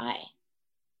to cry.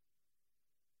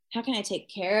 How can I take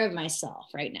care of myself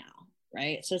right now?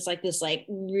 Right. So it's like this, like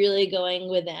really going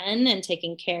within and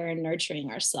taking care and nurturing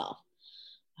ourselves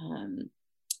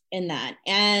in that.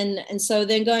 And so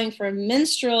then going from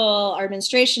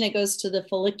menstruation, it goes to the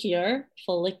follicular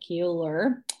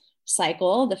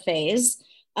cycle, the phase.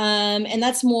 And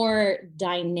that's more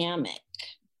dynamic.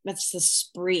 That's the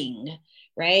spring.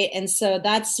 Right. And so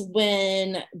that's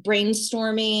when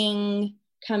brainstorming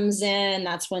comes in.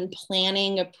 That's when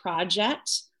planning a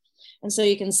project. And so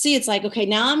you can see it's like, okay,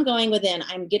 now I'm going within,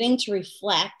 I'm getting to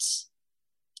reflect,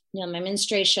 my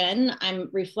menstruation, I'm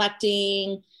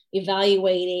reflecting,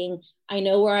 evaluating, I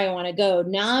know where I want to go.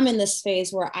 Now I'm in this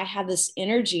phase where I have this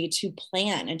energy to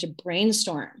plan and to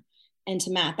brainstorm and to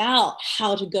map out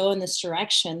how to go in this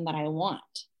direction that I want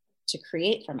to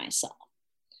create for myself.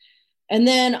 And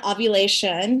then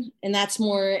ovulation, and that's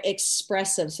more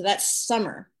expressive. So that's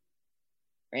summer,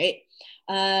 right?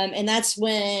 And that's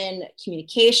when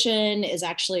communication is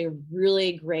actually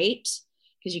really great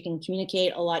because you can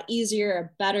communicate a lot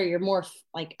easier, better. You're more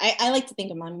like, I like to think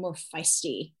I'm more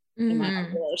feisty in my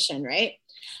ovulation, right?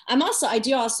 I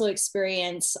do also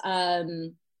experience, for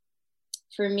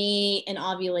me in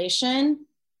ovulation,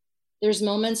 there's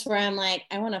moments where I'm like,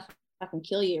 I want to fucking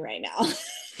kill you right now.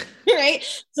 Right.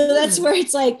 So that's where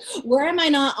it's like, where am I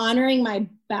not honoring my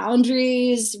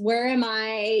boundaries? Where am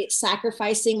I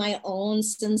sacrificing my own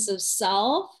sense of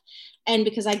self? And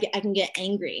because I can get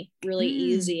angry really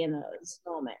easy in those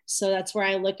moments. So that's where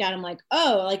I look at, I'm like,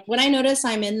 oh, like when I notice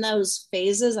I'm in those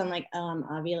phases, I'm like, oh, I'm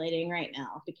ovulating right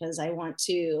now because I want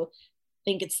to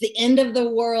think it's the end of the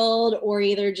world or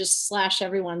either just slash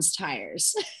everyone's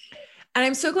tires. And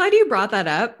I'm so glad you brought that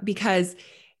up because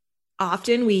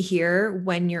often we hear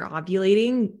when you're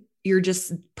ovulating, you're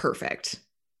just perfect.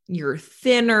 You're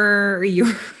thinner,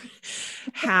 you're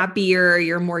happier,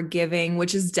 you're more giving,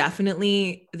 which is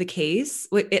definitely the case.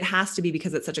 It has to be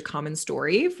because it's such a common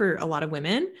story for a lot of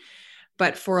women.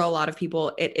 But for a lot of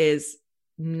people, it is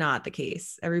not the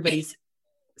case. Everybody's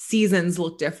seasons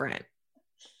look different.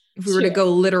 If we were to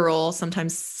go literal,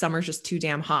 sometimes summer's just too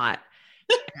damn hot.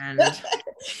 And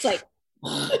it's like,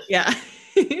 yeah.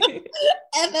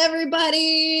 F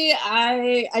everybody.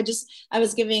 I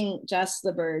was giving Jess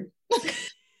the bird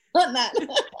on that.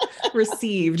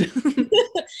 Received.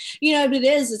 But it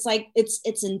is, it's like,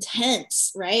 it's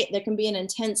intense, right? There can be an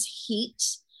intense heat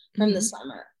from the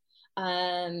summer.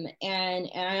 And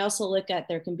I also look at,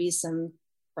 there can be some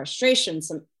frustration,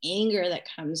 some anger that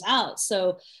comes out.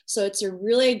 So it's a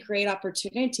really great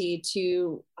opportunity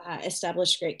to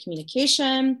establish great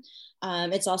communication.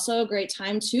 It's also a great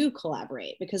time to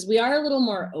collaborate because we are a little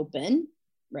more open,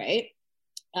 right?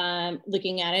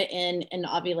 Looking at it in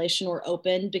ovulation, we're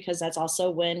open because that's also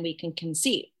when we can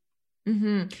conceive.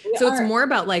 Mm-hmm. So it's more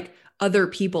about like other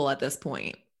people at this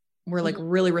point. We're like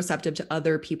really receptive to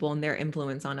other people and their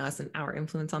influence on us and our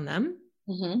influence on them.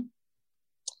 Mm-hmm.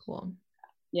 Cool.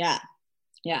 Yeah.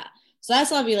 So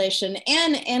that's ovulation.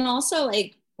 And also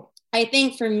like, I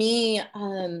think for me,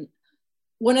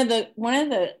 one of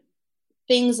the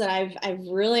things that I've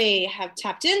really have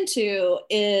tapped into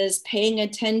is paying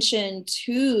attention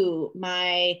to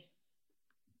my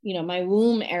my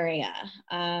womb area.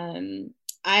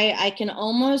 I can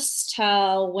almost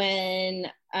tell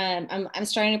when I'm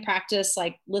starting to practice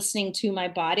like listening to my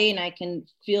body, and I can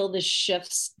feel the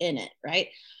shifts in it, right?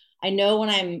 I know when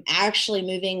I'm actually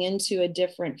moving into a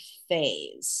different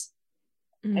phase.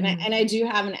 And I do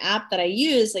have an app that I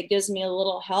use that gives me a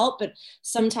little help, but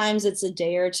sometimes it's a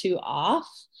day or two off.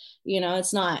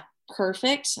 It's not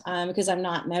perfect because I'm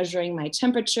not measuring my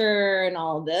temperature and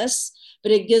all of this,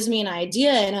 but it gives me an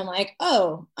idea. And I'm like,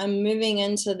 oh, I'm moving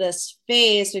into this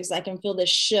phase because I can feel this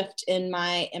shift in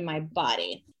my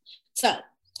body. So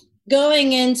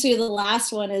going into the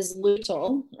last one is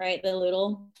luteal, right? The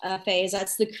luteal phase.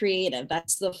 That's the creative.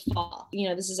 That's the fall.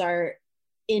 This is our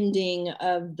ending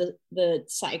of the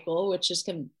cycle, which is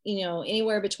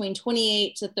anywhere between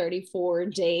 28 to 34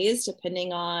 days,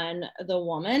 depending on the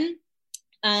woman.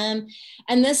 And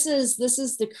this is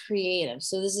the creative.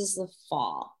 So this is the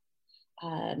fall.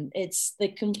 It's the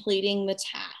completing the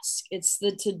task. It's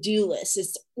the to-do list.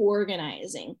 It's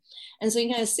organizing. And so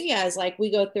you kind of see as like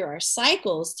we go through our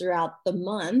cycles throughout the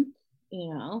month,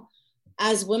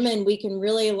 as women, we can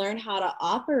really learn how to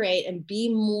operate and be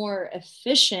more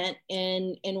efficient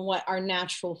in what our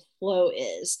natural flow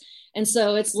is. And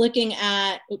so it's looking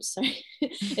at,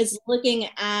 it's looking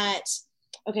at,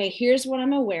 okay, here's what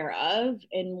I'm aware of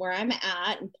and where I'm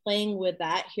at and playing with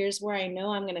that. Here's where I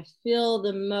know I'm going to feel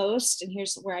the most, and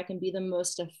here's where I can be the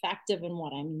most effective in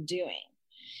what I'm doing.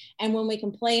 And when we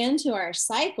can play into our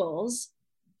cycles,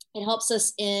 it helps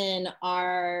us in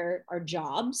our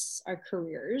jobs, our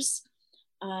careers.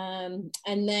 And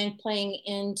then playing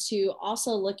into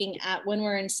also looking at when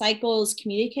we're in cycles,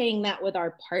 communicating that with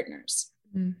our partners.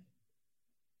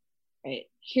 Right.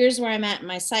 Here's where I'm at in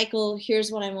my cycle.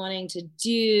 Here's what I'm wanting to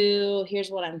do. Here's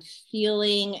what I'm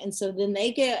feeling. And so then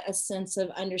they get a sense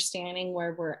of understanding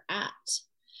where we're at.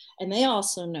 And they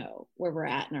also know where we're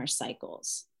at in our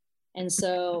cycles. And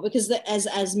so, because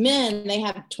as men, they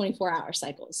have 24-hour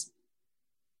cycles.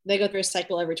 They go through a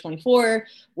cycle every 24,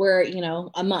 we're,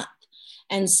 a month.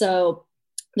 And so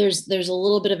there's a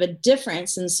little bit of a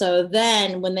difference. And so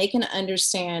then when they can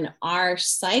understand our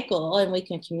cycle and we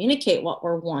can communicate what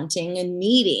we're wanting and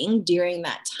needing during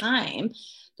that time,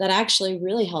 that actually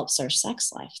really helps our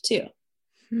sex life too.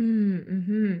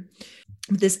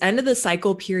 This end of the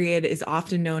cycle period is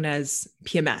often known as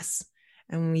PMS.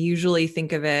 And we usually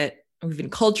think of it, we've been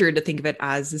cultured to think of it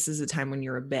as this is a time when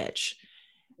you're a bitch.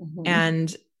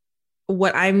 And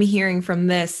what I'm hearing from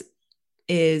this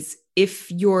is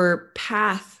if your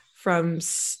path from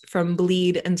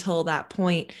bleed until that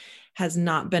point has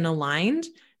not been aligned,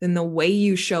 then the way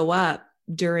you show up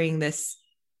during this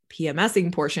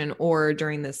PMSing portion or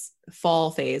during this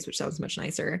fall phase, which sounds much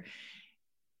nicer,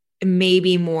 may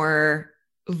be more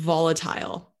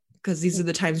volatile because these are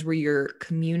the times where you're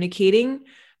communicating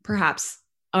perhaps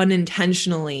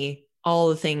unintentionally all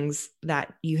the things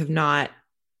that you have not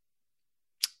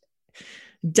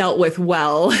dealt with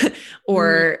well,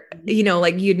 or,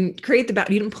 like you didn't create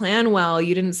you didn't plan well,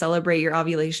 you didn't celebrate your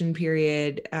ovulation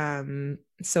period.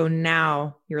 So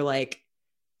now you're like,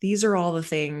 these are all the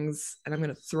things and I'm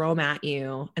going to throw them at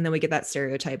you. And then we get that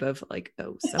stereotype of like,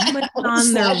 oh, somebody's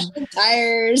on their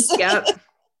tires. Yep.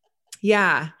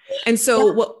 Yeah. And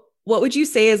so what would you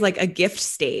say is like a gift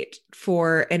state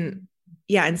for, and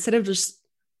instead of just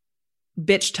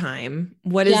bitch time,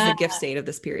 what is the gift state of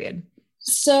this period?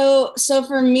 So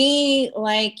for me,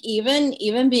 like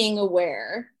even being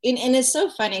aware, and it's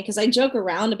so funny because I joke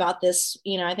around about this,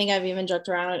 I think I've even joked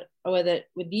around with it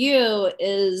with you,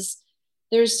 is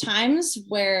there's times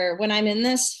where when I'm in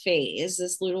this phase,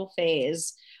 this luteal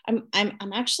phase, I'm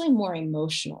actually more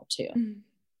emotional too. And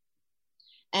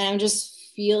I'm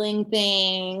just feeling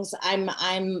things.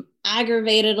 I'm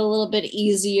aggravated a little bit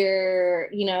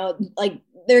easier, like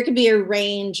there could be a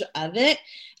range of it.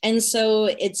 And so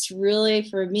it's really,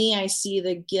 for me, I see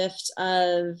the gift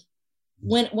of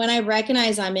when I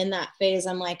recognize I'm in that phase,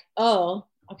 I'm like, oh,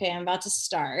 okay, I'm about to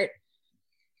start.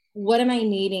 What am I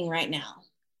needing right now?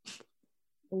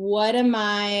 What am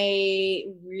I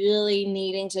really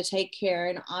needing to take care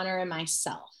and honor in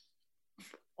myself?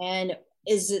 And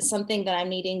is it something that I'm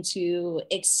needing to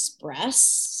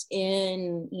express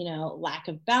in, lack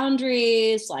of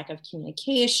boundaries, lack of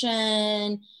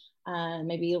communication,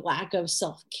 maybe lack of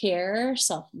self-care,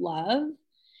 self-love?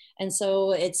 And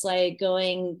so it's like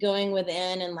going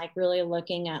within and like really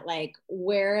looking at like,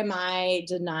 where am I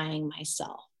denying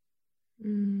myself?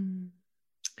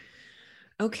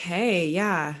 Okay.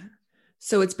 Yeah.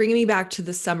 So it's bringing me back to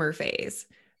the summer phase.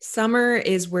 Summer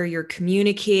is where you're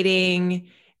communicating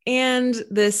and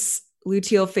this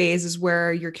luteal phase is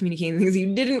where you're communicating things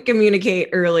you didn't communicate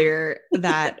earlier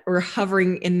that were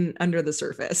hovering in under the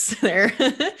surface there,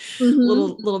 a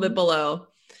little bit below.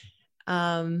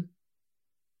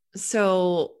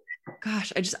 So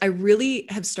gosh, I really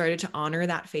have started to honor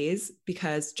that phase,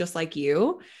 because just like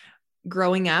you,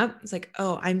 growing up, it's like,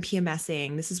 oh, I'm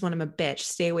PMSing. This is when I'm a bitch.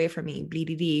 Stay away from me.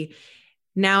 BDD.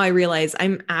 Now I realize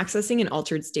I'm accessing an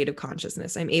altered state of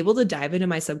consciousness. I'm able to dive into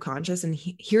my subconscious and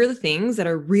hear the things that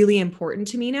are really important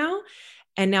to me now.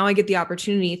 And now I get the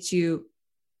opportunity to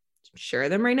share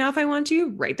them right now if I want to,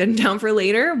 write them down for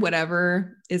later,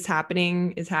 whatever is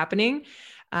happening is happening.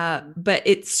 But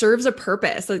it serves a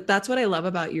purpose. Like, that's what I love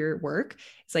about your work.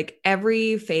 It's like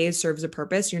every phase serves a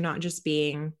purpose. You're not just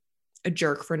being a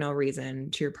jerk for no reason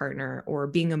to your partner, or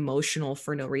being emotional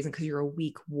for no reason because you're a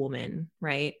weak woman.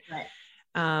 Right.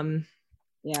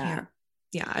 Yeah.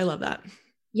 I love that.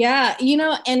 Yeah.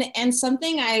 And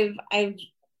something I've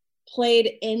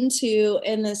played into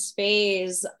in this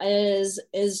phase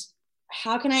is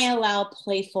how can I allow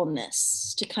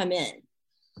playfulness to come in?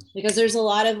 Because there's a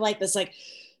lot of like this, like,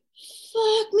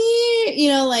 fuck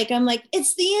me, like, I'm like,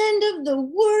 it's the end of the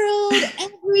world.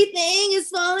 Everything is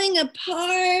falling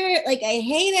apart. Like, I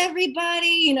hate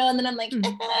everybody, and then I'm like, how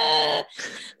can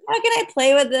I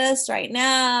play with this right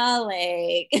now?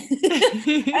 Like,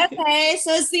 okay,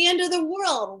 so it's the end of the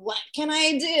world. What can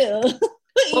I do?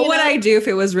 What would I do if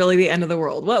it was really the end of the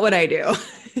world? What would I do?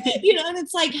 And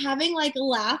it's like having like a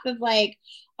laugh of like,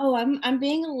 oh, I'm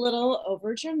being a little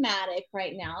over dramatic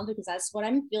right now because that's what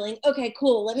I'm feeling. Okay,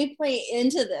 cool. Let me play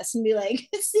into this and be like,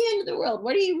 it's the end of the world.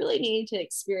 What do you really need to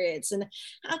experience? And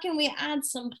how can we add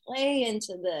some play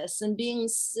into this, and being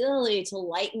silly to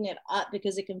lighten it up,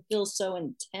 because it can feel so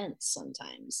intense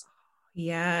sometimes.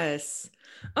 Yes.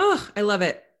 Oh, I love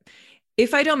it.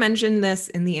 If I don't mention this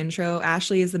in the intro,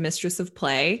 Ashley is the mistress of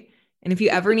play. And if you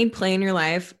ever need play in your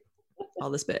life,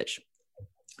 call this bitch.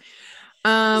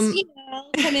 Come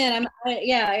in.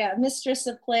 Mistress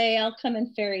of play. I'll come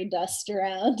and fairy dust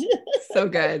around. So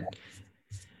good.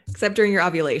 Except during your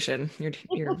ovulation,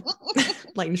 you're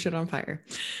lighting shit on fire.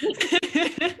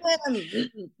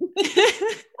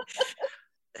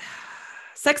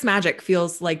 Sex magic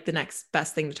feels like the next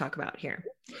best thing to talk about here.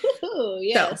 Oh,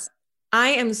 yes. So, I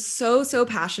am so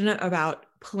passionate about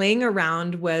playing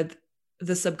around with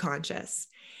the subconscious.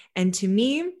 And to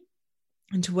me,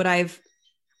 and to what I've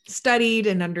studied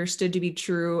and understood to be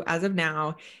true as of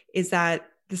now, is that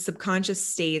the subconscious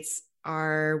states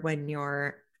are when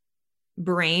your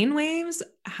brain waves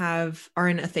are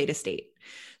in a theta state.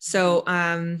 So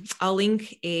I'll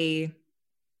link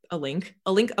I'll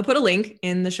put a link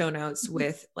in the show notes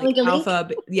with like alpha.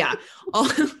 Yeah. I'll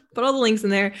put all the links in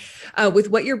there with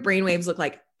what your brain waves look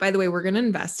like. By the way, we're going to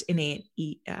invest in an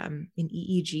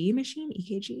EEG machine,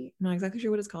 EKG. I'm not exactly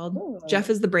sure what it's called. Oh. Jeff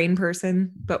is the brain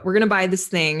person, but we're going to buy this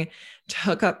thing to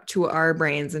hook up to our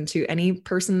brains and to any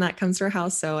person that comes to our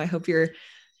house. So I hope you're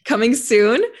coming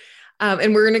soon.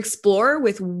 And we're going to explore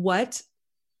with what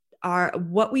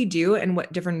we do and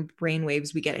what different brain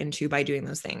waves we get into by doing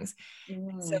those things.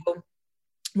 So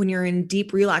when you're in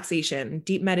deep relaxation,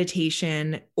 deep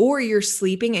meditation, or you're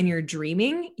sleeping and you're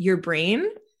dreaming, your brain,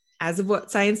 as of what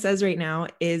science says right now,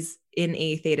 is in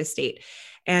a theta state.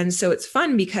 And so it's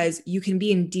fun because you can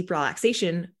be in deep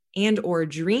relaxation and or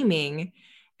dreaming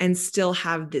and still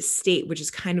have this state, which is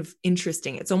kind of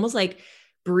interesting. It's almost like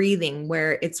breathing,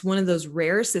 where it's one of those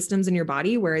rare systems in your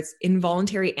body where it's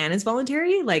involuntary and it's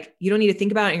voluntary. Like, you don't need to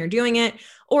think about it and you're doing it,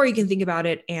 or you can think about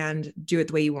it and do it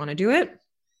the way you want to do it.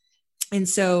 And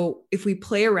so if we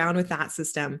play around with that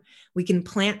system, we can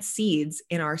plant seeds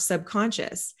in our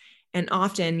subconscious. And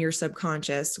often your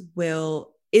subconscious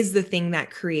is the thing that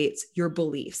creates your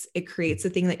beliefs. It creates the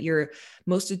thing that you're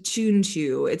most attuned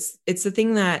to. It's the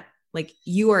thing that, like,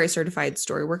 you are a certified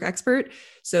storywork expert.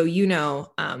 So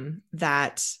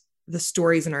that the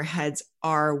stories in our heads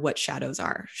are what shadows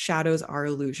are. Shadows are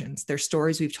illusions. They're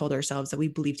stories we've told ourselves that we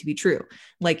believe to be true.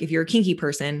 Like, if you're a kinky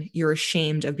person, you're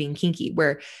ashamed of being kinky,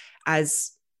 where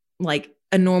as like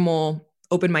a normal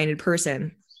open-minded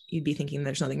person, you'd be thinking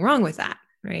there's nothing wrong with that.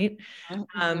 Right.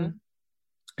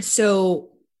 So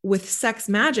with sex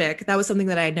magic, that was something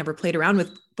that I had never played around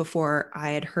with before I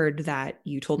had heard that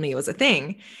you told me it was a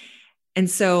thing. And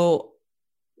so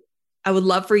I would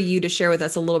love for you to share with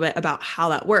us a little bit about how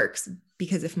that works,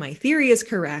 because if my theory is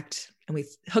correct and we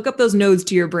hook up those nodes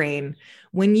to your brain,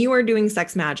 when you are doing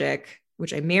sex magic,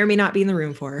 which I may or may not be in the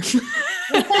room for,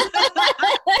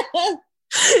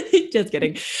 just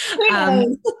kidding.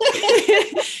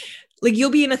 Like,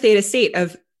 you'll be in a theta state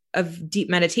of deep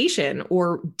meditation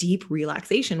or deep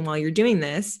relaxation while you're doing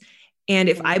this. And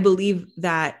if I believe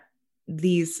that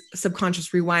these subconscious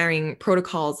rewiring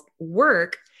protocols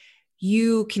work,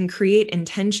 you can create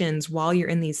intentions while you're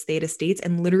in these theta states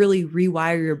and literally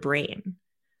rewire your brain.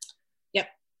 Yep.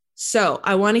 So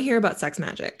I want to hear about sex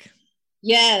magic.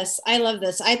 Yes, I love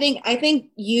this. I think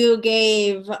you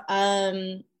gave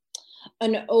an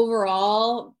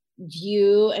overall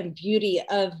view and beauty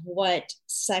of what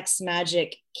sex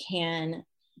magic can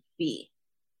be.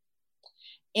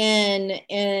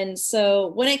 And so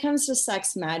when it comes to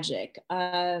sex magic,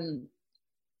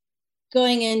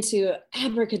 going into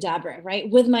abracadabra, right?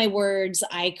 With my words,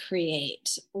 I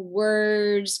create.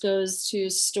 Words goes to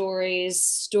stories,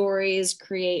 stories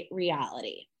create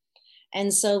reality.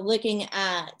 And so looking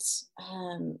at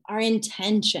our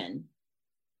intention,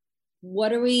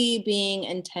 what are we being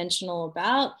intentional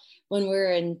about? When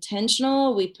we're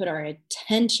intentional, we put our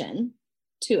attention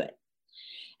to it.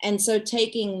 And so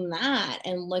taking that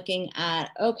and looking at,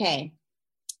 okay,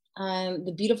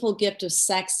 the beautiful gift of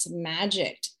sex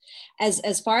magic,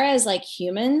 as far as like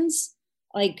humans,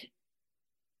 like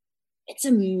it's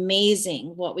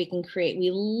amazing what we can create.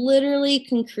 We literally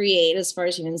can create, as far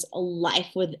as humans, a life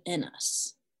within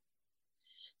us.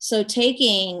 So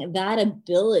taking that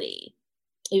ability,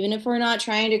 even if we're not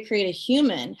trying to create a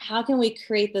human, how can we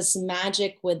create this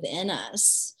magic within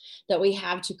us that we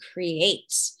have to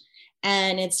create?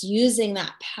 And it's using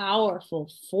that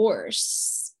powerful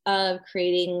force of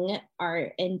creating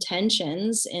our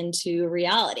intentions into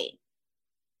reality.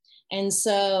 And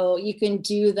so you can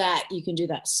do that. You can do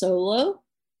that solo,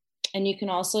 and you can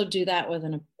also do that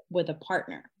with a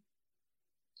partner.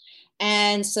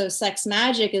 And so sex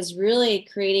magic is really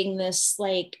creating this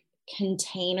like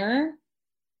container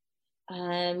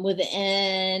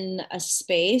within a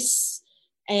space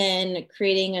and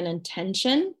creating an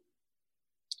intention,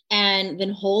 and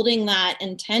then holding that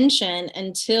intention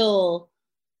until,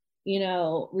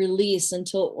 release,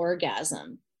 until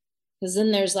orgasm. Because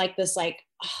then there's like this,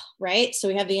 right? So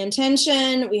we have the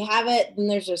intention, we have it, then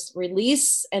there's just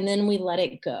release, and then we let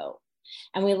it go.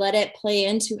 And we let it play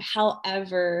into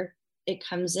however it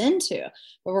comes into,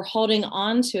 but we're holding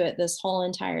on to it this whole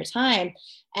entire time.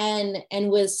 And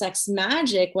with sex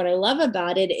magic, what I love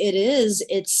about it,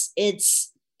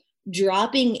 it's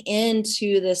dropping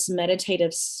into this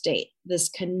meditative state, this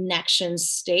connection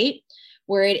state,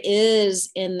 where it is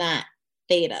in that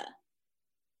theta,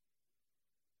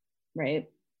 right?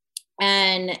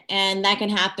 And that can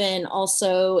happen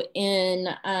also in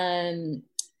the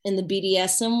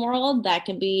BDSM world. That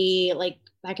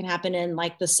can happen in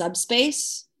like the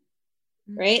subspace,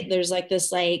 right? There's like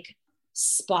this like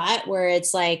spot where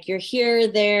it's like you're here,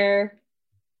 there,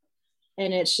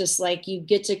 and it's just like you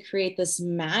get to create this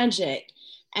magic,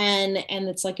 and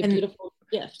it's like a beautiful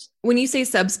gift. When you say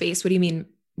subspace, what do you mean?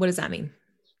 What does that mean?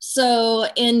 So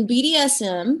in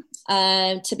BDSM,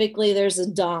 typically there's a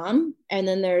dom and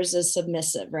then there's a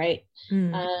submissive, right?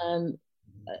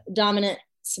 Dominant,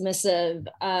 submissive.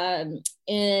 In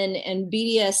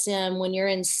BDSM, when you're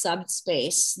in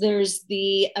subspace, there's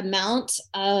the amount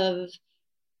of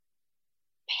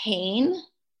pain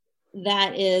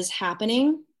that is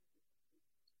happening,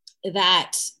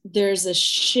 that there's a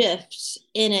shift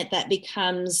in it that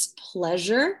becomes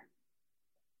pleasure.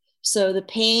 So the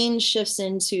pain shifts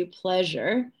into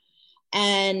pleasure,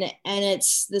 and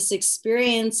it's this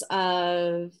experience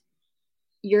of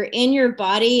you're in your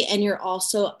body and you're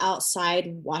also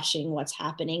outside watching what's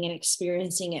happening and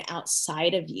experiencing it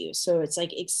outside of you. So it's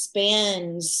like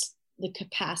expands the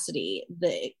capacity.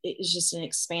 It's just an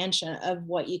expansion of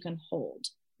what you can hold.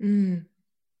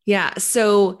 Yeah.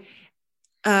 So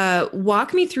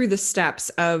walk me through the steps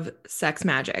of sex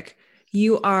magic.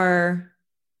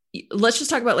 Let's just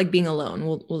talk about like being alone.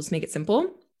 We'll just make it simple.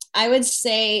 I would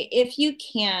say if you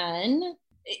can,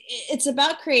 it's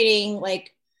about creating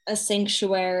like a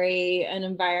sanctuary, an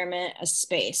environment, a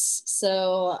space.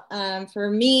 So for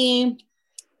me,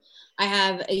 I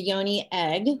have a yoni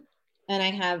egg and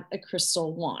I have a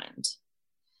crystal wand,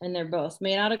 and they're both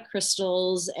made out of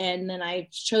crystals. And then I've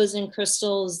chosen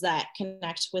crystals that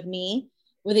connect with me.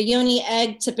 With a yoni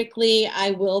egg, typically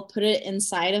I will put it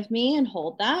inside of me and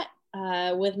hold that.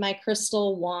 With my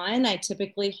crystal wand, I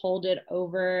typically hold it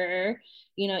over,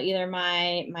 either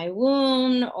my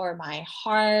womb or my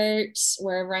heart,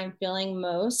 wherever I'm feeling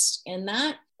most in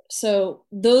that. So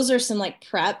those are some like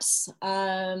preps.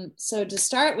 So to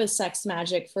start with sex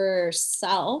magic for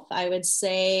self, I would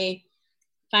say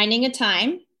finding a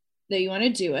time that you want to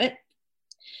do it,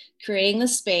 creating the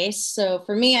space. So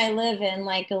for me, I live in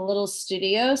like a little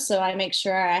studio, so I make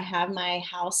sure I have my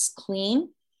house clean.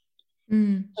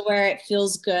 Where it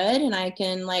feels good and I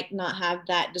can like not have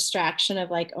that distraction of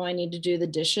like, oh, I need to do the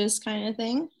dishes kind of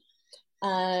thing.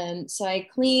 So I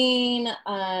clean,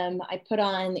 I put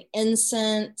on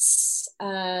incense,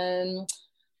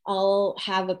 I'll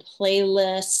have a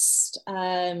playlist,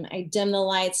 I dim the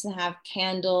lights and have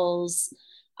candles.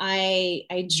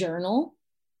 I journal.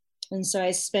 And so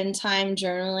I spend time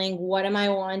journaling. What am I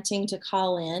wanting to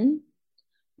call in?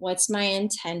 What's my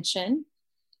intention?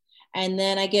 And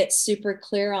then I get super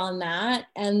clear on that.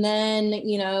 And then,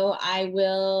 I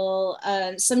will,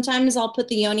 sometimes I'll put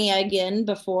the yoni egg in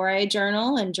before I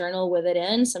journal and journal with it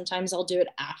in. Sometimes I'll do it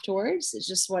afterwards. It's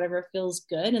just whatever feels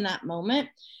good in that moment.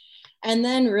 And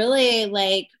then really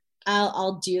like,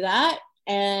 I'll do that.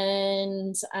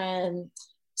 And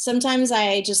sometimes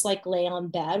I just like lay on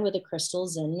bed with the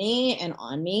crystals in me and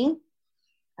on me.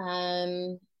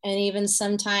 And even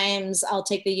sometimes I'll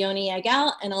take the yoni egg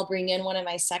out and I'll bring in one of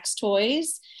my sex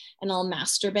toys and I'll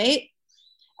masturbate,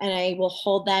 and I will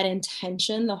hold that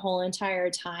intention the whole entire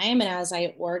time. And as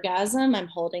I orgasm, I'm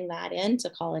holding that in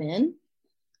to call it in.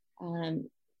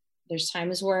 There's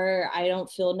times where I don't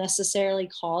feel necessarily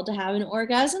called to have an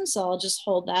orgasm. So I'll just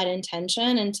hold that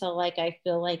intention until like I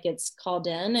feel like it's called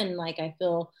in and like I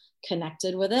feel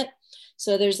connected with it.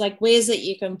 So there's like ways that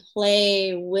you can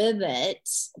play with it,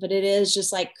 but it is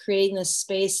just like creating this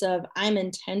space of I'm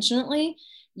intentionally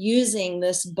using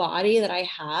this body that I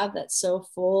have that's so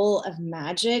full of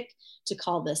magic to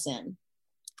call this in.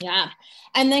 Yeah.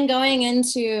 And then going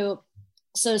into,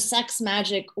 so sex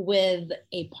magic with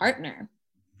a partner,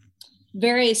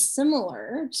 very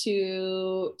similar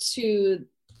to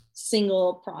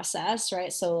single process,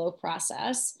 right? Solo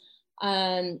process.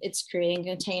 It's creating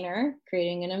a container,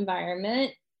 creating an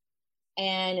environment,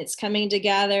 and it's coming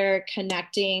together,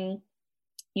 connecting,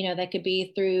 that could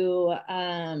be through,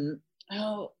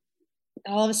 all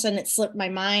of a sudden it slipped my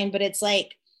mind, but it's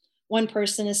like one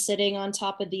person is sitting on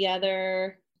top of the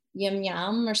other, yum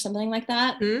yum or something like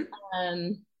that.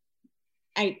 Mm-hmm.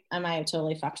 I might have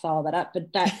totally fucked all that up,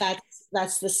 but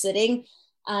that's the sitting.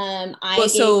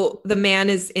 So the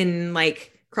man is in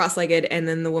like cross-legged and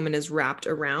then the woman is wrapped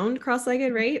around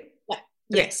cross-legged, right? Yeah.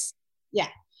 Yes.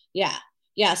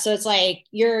 Yeah. So it's like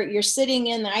you're sitting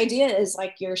in, the idea is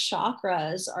like your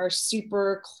chakras are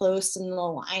super close and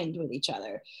aligned with each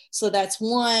other. So that's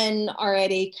one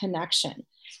already connection.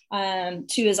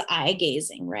 Two is eye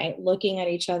gazing, right? Looking at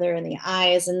each other in the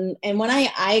eyes. And when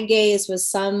I eye gaze with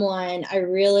someone, I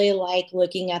really like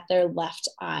looking at their left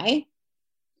eye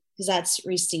because that's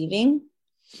receiving.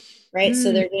 Right.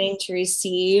 So they're getting to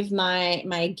receive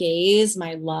my gaze,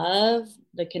 my love,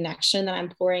 the connection that I'm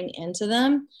pouring into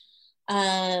them.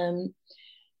 And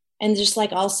just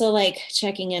like also like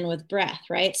checking in with breath.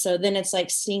 Right. So then it's like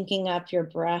syncing up your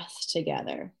breath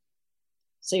together.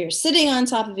 So you're sitting on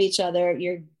top of each other,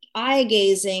 you're eye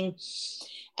gazing,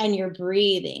 and you're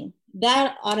breathing.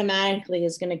 That automatically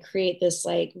is going to create this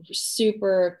like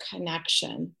super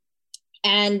connection.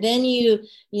 And then you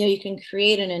can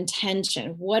create an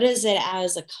intention. What is it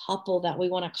as a couple that we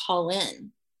want to call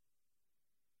in?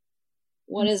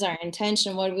 What is our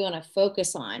intention? What do we want to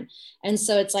focus on? And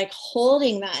so it's like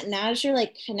holding that. And as you're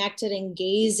like connected and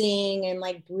gazing and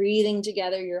like breathing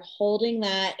together, you're holding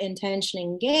that intention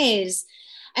and gaze.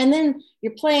 And then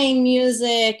you're playing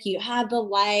music, you have the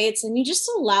lights, and you just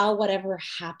allow whatever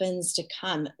happens to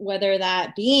come, whether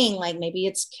that being like maybe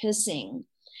it's kissing.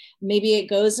 Maybe it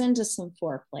goes into some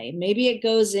foreplay. Maybe it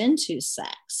goes into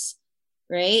sex,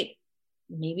 right?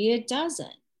 Maybe it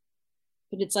doesn't.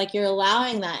 But it's like you're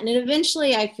allowing that. And it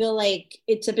eventually, I feel like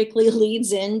it typically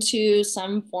leads into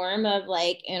some form of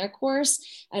like intercourse.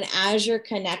 And as you're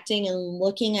connecting and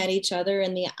looking at each other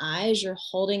in the eyes, you're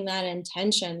holding that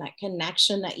intention, that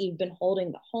connection that you've been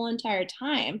holding the whole entire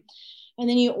time. And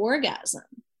then you orgasm.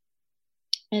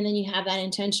 And then you have that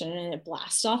intention and it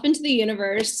blasts off into the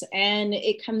universe and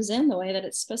it comes in the way that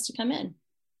it's supposed to come in.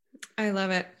 I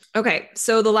love it. Okay.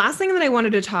 So the last thing that I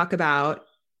wanted to talk about,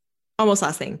 almost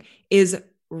last thing, is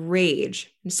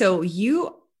rage. So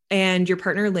you and your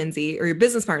partner, Lindsay, or your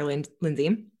business partner,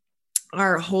 Lindsay,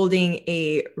 are holding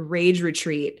a rage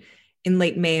retreat in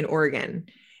late May in Oregon.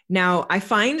 Now, I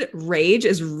find rage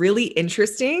is really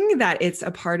interesting that it's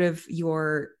a part of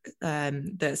your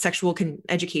the sexual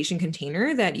education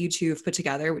container that you two have put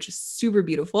together, which is super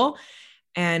beautiful,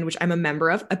 and which I'm a member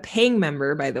of, a paying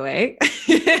member, by the way.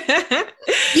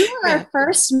 You were our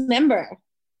first member.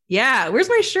 Yeah. Where's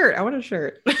my shirt? I want a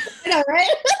shirt. I know, right?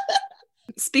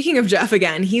 Speaking of Jeff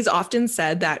again, he's often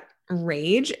said that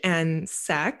rage and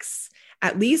sex,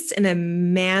 at least in a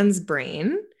man's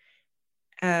brain,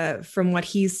 from what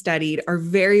he's studied, are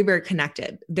very, very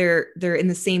connected. They're in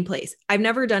the same place. I've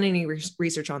never done any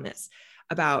research on this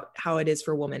about how it is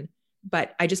for women,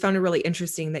 but I just found it really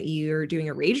interesting that you're doing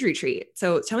a rage retreat.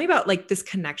 So tell me about like this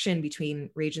connection between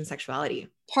rage and sexuality.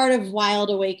 Part of Wild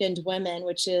Awakened Women,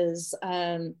 which is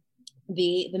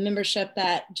the membership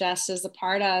that Jess is a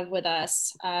part of with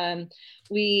us,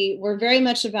 we're very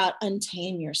much about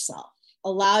untame yourself,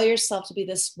 allow yourself to be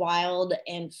this wild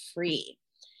and free.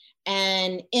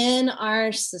 And in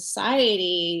our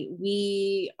society,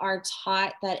 we are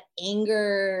taught that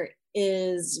anger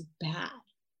is bad.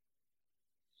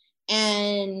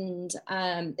 And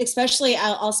especially,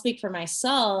 I'll speak for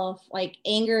myself, like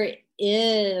anger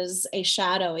is a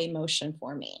shadow emotion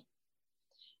for me.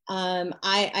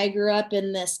 I grew up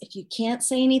in this, if you can't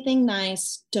say anything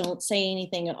nice, don't say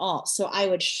anything at all. So I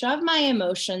would shove my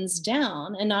emotions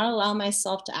down and not allow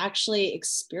myself to actually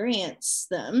experience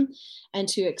them and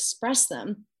to express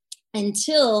them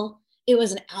until it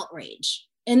was an outrage.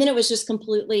 And then it was just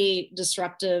completely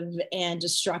disruptive and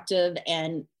destructive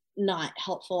and not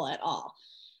helpful at all.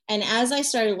 And as I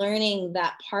started learning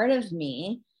that part of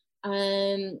me,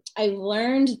 I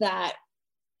learned that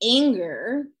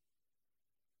anger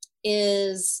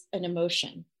is an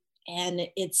emotion and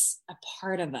it's a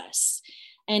part of us.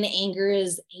 And anger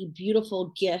is a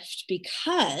beautiful gift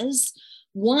because,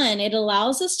 one, it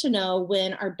allows us to know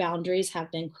when our boundaries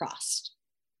have been crossed.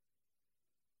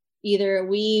 Either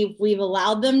we've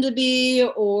allowed them to be,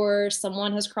 or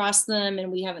someone has crossed them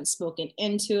and we haven't spoken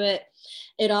into it.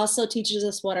 It also teaches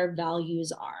us what our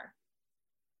values are.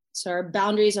 So our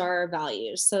boundaries are our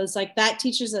values. So it's like that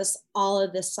teaches us all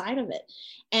of this side of it.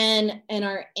 And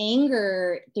our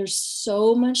anger, there's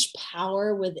so much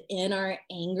power within our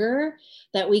anger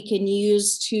that we can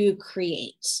use to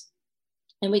create.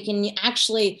 And we can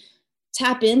actually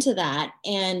tap into that.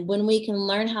 And when we can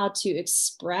learn how to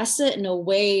express it in a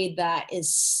way that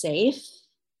is safe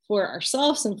for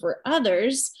ourselves and for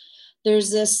others,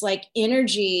 there's this like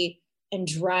energy and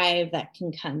drive that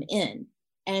can come in.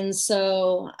 And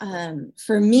so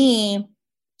for me,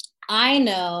 I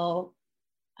know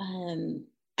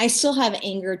I still have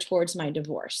anger towards my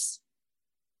divorce.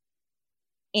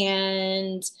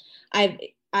 And I've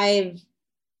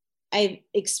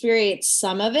experienced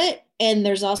some of it. And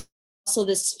there's also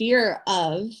this fear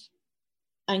of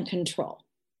uncontrol.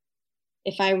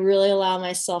 If I really allow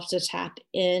myself to tap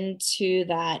into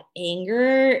that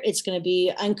anger, it's going to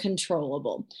be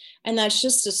uncontrollable. And that's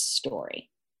just a story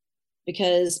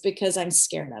because I'm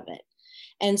scared of it.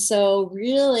 And so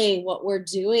really what we're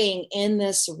doing in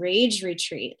this rage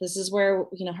retreat, this is where, her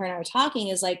and I were talking,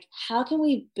 is like, how can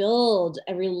we build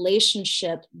a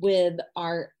relationship with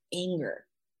our anger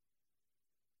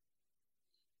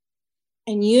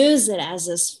and use it as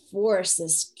this force,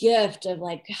 this gift of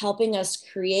like helping us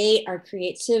create our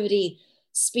creativity,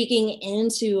 speaking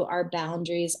into our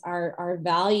boundaries, our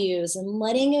values, and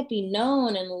letting it be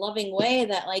known in a loving way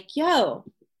that like, yo,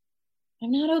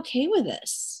 I'm not okay with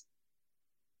this.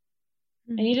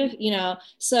 I need to,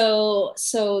 so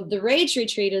the rage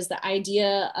retreat is the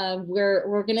idea of where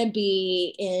we're going to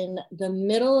be in the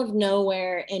middle of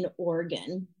nowhere in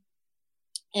Oregon.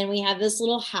 And we have this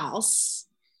little house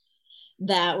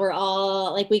that we're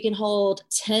all like, we can hold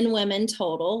 10 women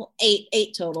total,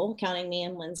 eight total, counting me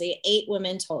and Lindsay, 8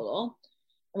 women total.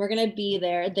 And we're going to be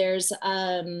there. There's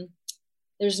no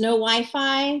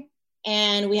Wi-Fi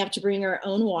and we have to bring our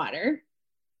own water.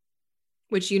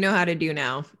 Which you know how to do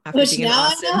now. Which now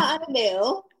I know how to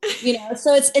do.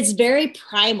 So it's very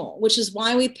primal, which is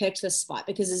why we picked this spot,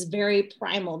 because it's very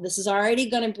primal. This is already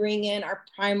going to bring in our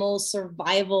primal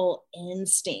survival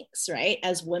instincts, right?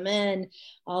 As women,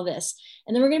 all this.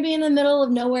 And then we're going to be in the middle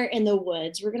of nowhere in the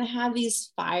woods. We're going to have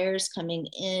these fires coming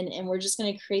in, and we're just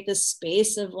going to create this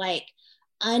space of like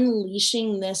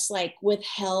unleashing this like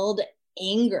withheld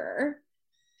anger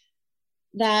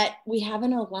that we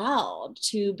haven't allowed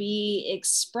to be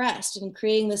expressed, and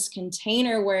creating this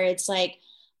container where it's like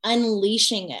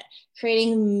unleashing it,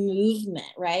 creating movement,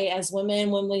 right? As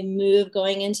women, when we move,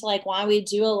 going into like why we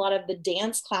do a lot of the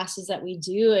dance classes that we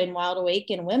do in Wild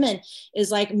Awakened Women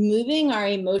is like moving our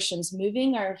emotions,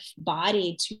 moving our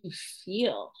body to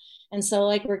feel. And so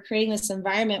like we're creating this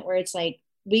environment where it's like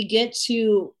we get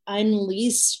to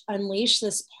unleash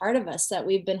this part of us that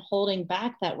we've been holding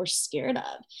back, that we're scared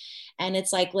of. And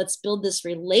it's like, let's build this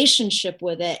relationship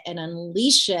with it and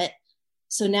unleash it.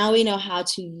 So now we know how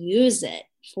to use it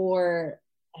for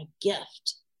a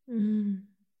gift. Mm-hmm.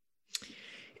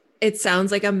 It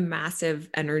sounds like a massive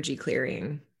energy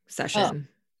clearing session.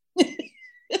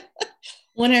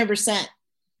 100%.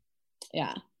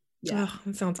 Yeah. Yeah. Oh,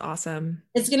 that sounds awesome.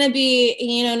 It's going to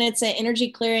be, and it's an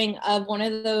energy clearing of one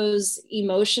of those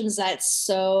emotions that's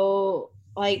so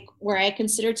like where I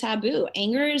consider taboo.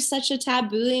 Anger is such a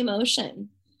taboo emotion.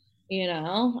 you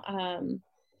know,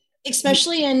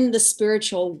 especially in the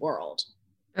spiritual world.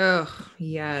 Oh,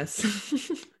 yes.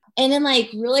 And then like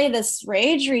really this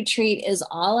rage retreat is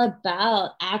all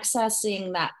about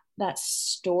accessing that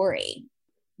story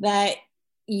that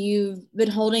you've been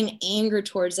holding anger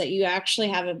towards, that you actually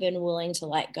haven't been willing to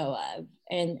let go of.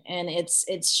 And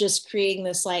it's just creating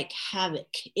this like havoc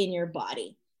in your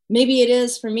body. Maybe it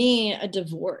is for me a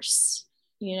divorce,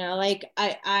 you know, like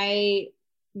my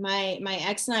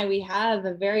ex and I, we have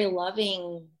a very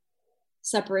loving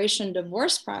separation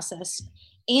divorce process,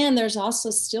 and there's also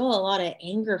still a lot of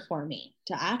anger for me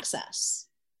to access,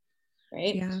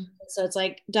 right? Yeah. So it's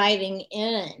like diving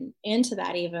into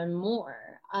that even more.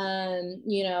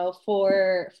 You know,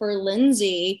 for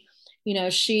Lindsay, you know,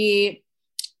 she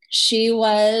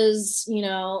was, you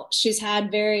know, she's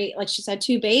had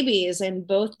two babies, and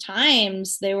both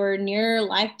times they were near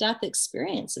life death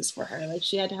experiences for her. Like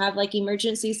she had to have like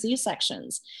emergency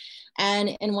C-sections, and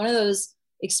in one of those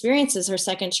experiences, her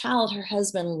second child, her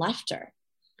husband left her.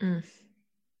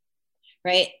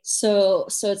 Right. So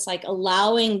it's like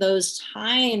allowing those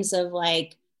times of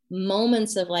like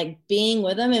moments of like being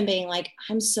with them and being like,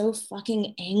 I'm so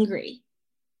fucking angry.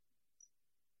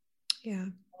 Yeah.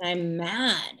 And I'm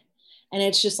mad. And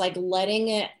it's just like letting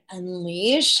it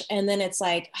unleash. And then it's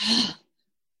like,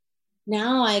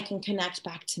 now I can connect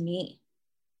back to me.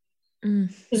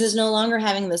 Because it's no longer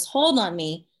having this hold on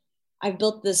me. I've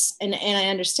built this, and I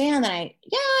understand that I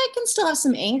can still have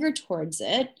some anger towards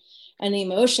it and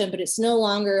emotion, but it's no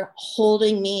longer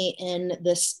holding me in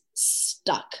this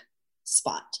stuck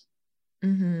spot.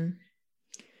 And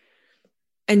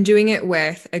doing it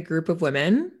with a group of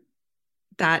women,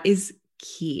 that is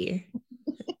key.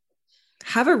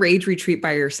 Have a rage retreat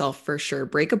by yourself for sure.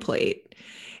 Break a plate.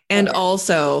 And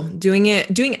also doing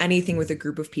anything with a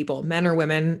group of people, men or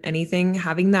women, anything,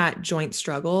 having that joint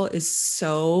struggle is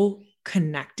so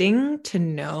connecting to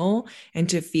know and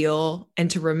to feel and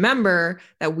to remember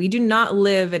that we do not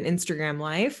live an Instagram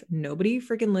life. Nobody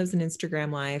freaking lives an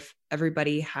Instagram life.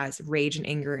 Everybody has rage and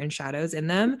anger and shadows in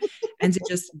them. And to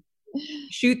just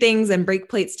shoot things and break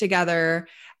plates together,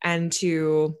 and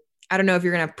to, I don't know if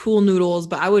you're going to have pool noodles,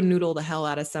 but I would noodle the hell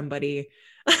out of somebody.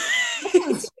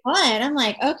 That fun. I'm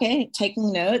like, okay,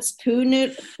 taking notes,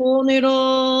 pool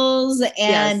noodles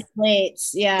and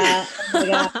plates. Yeah. Oh my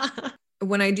God.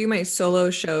 When I do my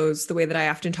solo shows, the way that I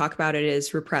often talk about it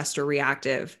is repressed or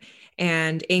reactive.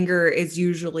 And anger is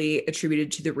usually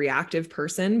attributed to the reactive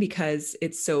person because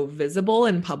it's so visible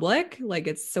in public, like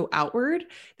it's so outward,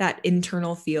 that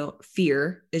internal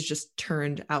fear is just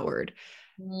turned outward.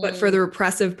 But for the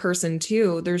repressive person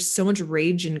too, there's so much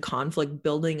rage and conflict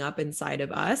building up inside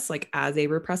of us. Like as a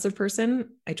repressive person,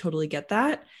 I totally get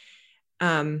that.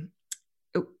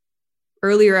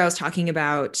 Earlier, I was talking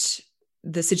about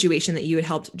the situation that you had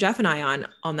helped Jeff and I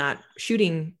on that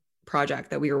shooting project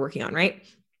that we were working on, right?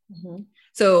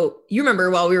 So you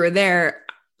remember while we were there,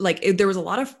 like there was a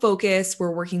lot of focus. We're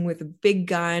working with a big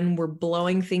gun. We're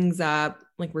blowing things up.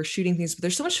 Like we're shooting things, but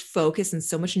there's so much focus and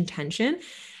so much intention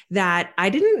that I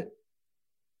didn't.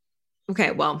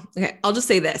 Okay. I'll just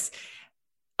say this.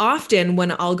 Often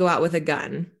when I'll go out with a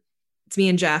gun, it's me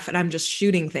and Jeff, and I'm just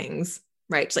shooting things,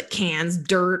 right? Just like cans,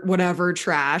 dirt, whatever,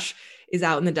 trash is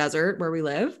out in the desert where we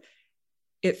live.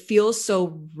 It feels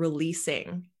so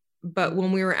releasing. But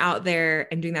when we were out there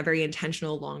and doing that very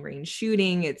intentional long range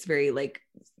shooting, it's very like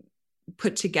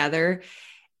put together.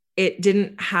 It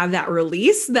didn't have that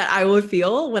release that I would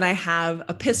feel when I have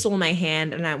a pistol in my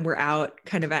hand and we're out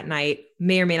kind of at night.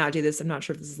 May or may not do this. I'm not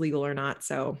sure if this is legal or not.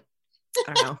 So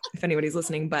I don't know if anybody's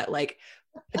listening, but like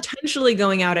potentially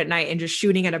going out at night and just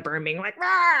shooting at a burn, being like,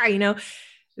 rah, you know,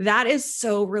 that is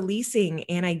so releasing.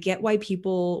 And I get why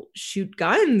people shoot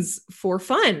guns for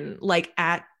fun, like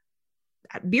at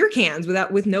beer cans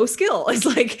with no skill. It's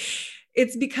like,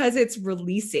 it's because it's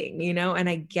releasing, you know, and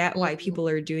I get why people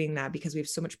are doing that, because we have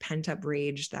so much pent up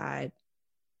rage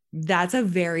that's a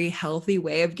very healthy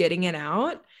way of getting it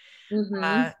out.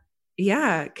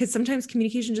 Yeah. Cause sometimes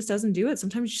communication just doesn't do it.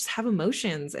 Sometimes you just have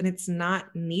emotions and it's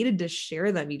not needed to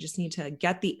share them. You just need to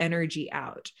get the energy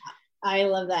out. I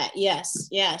love that. Yes.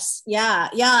 Yes. Yeah.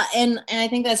 Yeah. And I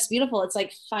think that's beautiful. It's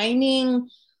like finding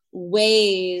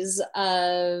ways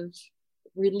of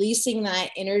releasing that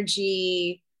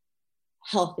energy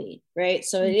healthy, right?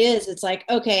 So it's like,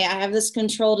 okay, I have this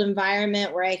controlled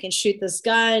environment where I can shoot this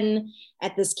gun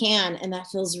at this can, and that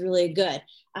feels really good.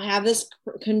 I have this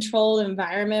controlled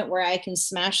environment where I can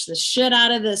smash the shit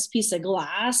out of this piece of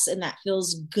glass, and that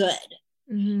feels good.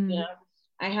 You know,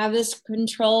 I have this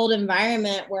controlled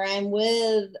environment where I'm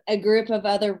with a group of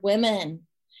other women,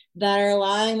 that are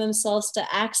allowing themselves to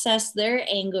access their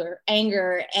anger,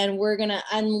 and we're going to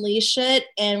unleash it,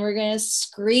 and we're going to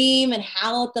scream and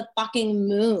howl at the fucking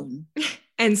moon.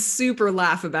 And super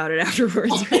laugh about it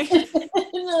afterwards, right?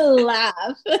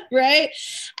 Laugh, right?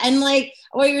 And like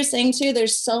what you were saying too,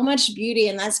 there's so much beauty,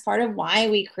 and that's part of why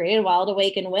we created Wild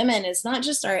Awakened Women. It's not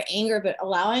just our anger, but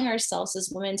allowing ourselves as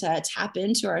women to tap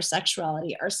into our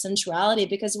sexuality, our sensuality,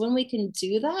 because when we can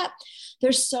do that,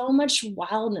 there's so much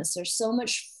wildness, there's so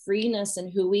much freeness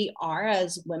in who we are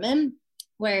as women,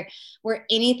 where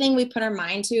anything we put our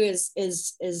mind to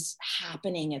is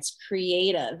happening. It's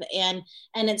creative, and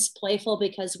it's playful,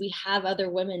 because we have other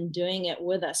women doing it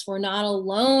with us. We're not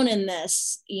alone in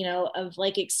this, of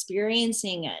like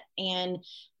experiencing it and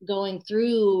going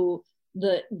through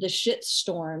the shit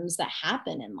storms that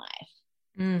happen in life.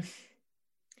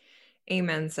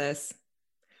 Amen, sis.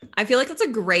 I feel like that's a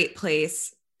great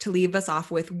place to leave us off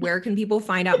with. Where can people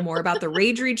find out more about the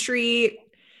Rage Retreat?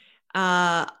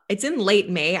 It's in late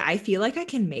May. I feel like I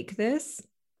can make this.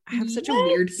 I have such a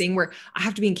weird thing where I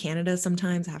have to be in Canada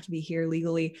sometimes. I have to be here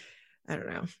legally. I don't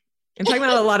know. I'm talking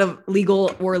about a lot of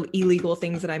legal or illegal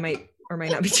things that I might or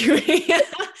might not be doing.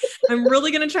 I'm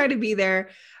really going to try to be there.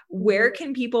 Where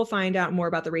can people find out more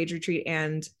about the Rage Retreat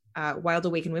and Wild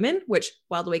Awakened Women, which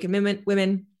Wild Awakened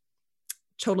Women,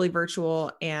 totally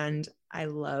virtual. And I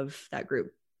love that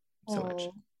group so much.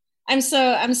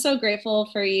 I'm so grateful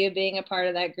for you being a part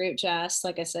of that group, Jess.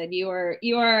 Like I said, you are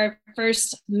our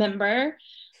first member,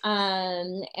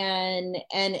 and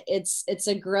it's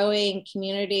a growing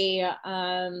community.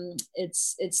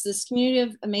 It's this community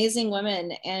of amazing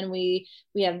women, and we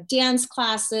have dance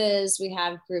classes, we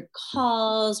have group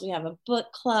calls, we have a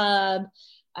book club,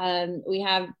 we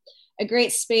have a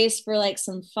great space for like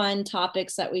some fun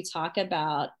topics that we talk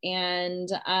about, and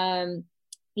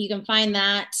you can find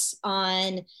that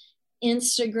on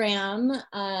Instagram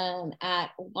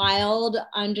at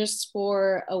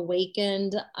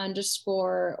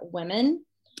wild_awakened_women.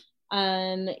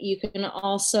 You can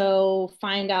also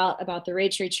find out about the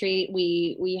Rage Retreat.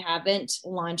 We haven't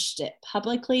launched it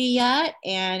publicly yet,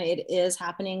 and it is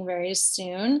happening very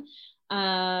soon.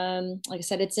 Like I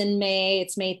said, it's in May.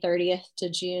 It's May 30th to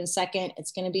June 2nd.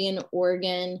 It's going to be in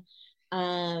Oregon.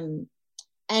 And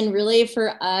really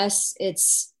for us,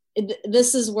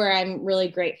 this is where I'm really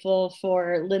grateful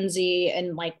for Lindsay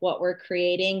and like what we're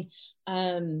creating.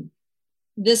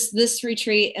 This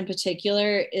retreat in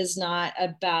particular is not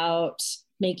about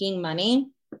making money.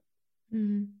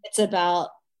 Mm-hmm. It's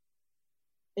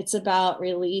about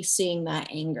releasing that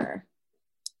anger.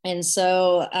 And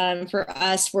so for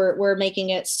us, we're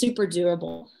making it super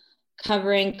doable,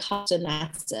 covering cost, and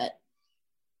that's it.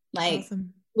 Like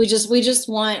awesome. we just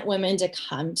want women to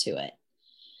come to it.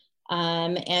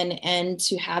 And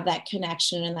to have that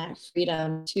connection and that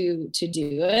freedom to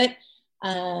do it.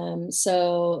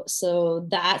 So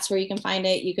that's where you can find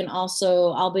it. You can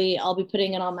also, I'll be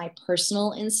putting it on my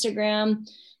personal Instagram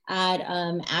at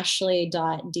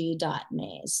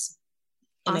ashley.d.mays.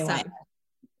 Awesome.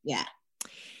 Yeah.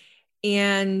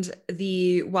 And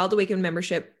the Wild Awakened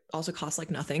membership also costs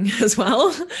like nothing as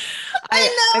well.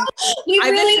 I know.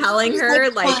 I've been telling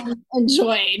her like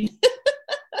enjoyed.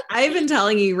 I've been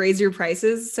telling you, raise your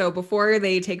prices. So before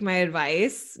they take my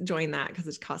advice, join that, because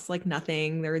it costs like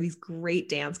nothing. There are these great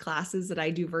dance classes that I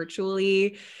do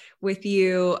virtually with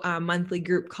you, monthly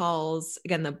group calls.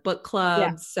 Again, the book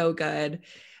club, so good.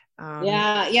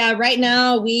 Yeah. Right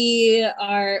now we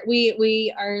are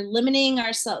limiting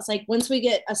ourselves. Like once we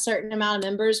get a certain amount of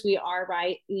members, we are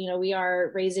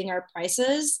raising our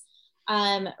prices.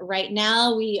 Right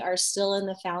now we are still in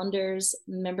the founders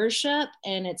membership,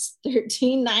 and it's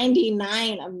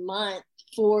 $13.99 a month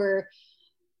for,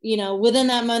 within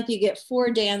that month you get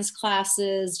 4 dance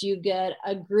classes, you get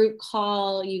a group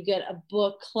call, you get a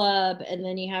book club, and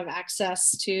then you have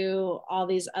access to all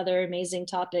these other amazing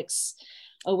topics.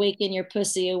 Awaken your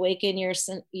pussy, awaken your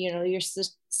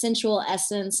sensual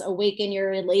essence, awaken your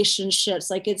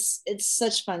relationships. Like it's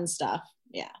such fun stuff.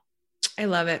 Yeah. I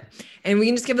love it. And we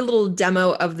can just give a little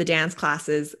demo of the dance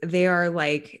classes. They are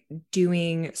like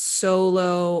doing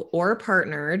solo or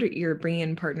partnered. You're bringing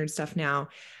in partnered stuff now,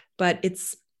 but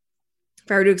if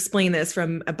I were to explain this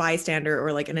from a bystander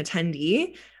or like an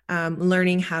attendee,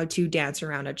 learning how to dance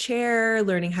around a chair,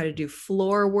 learning how to do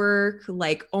floor work,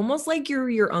 like almost like you're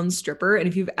your own stripper. And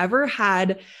if you've ever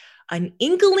had an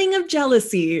inkling of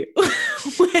jealousy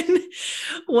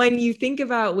when you think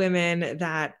about women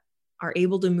that are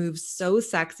able to move so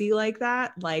sexy like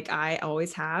that, like I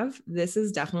always have, this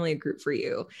is definitely a group for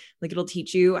you. Like it'll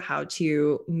teach you how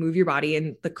to move your body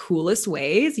in the coolest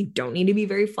ways. You don't need to be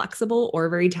very flexible or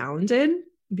very talented.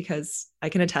 because I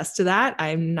can attest to that.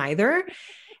 I'm neither.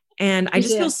 And I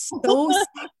just feel so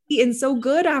sexy and so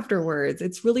good afterwards.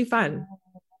 It's really fun.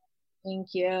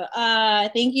 Thank you.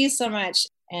 Thank you so much.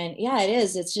 And yeah, it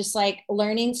is. It's just like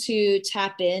learning to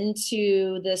tap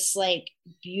into this like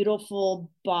beautiful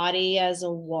body as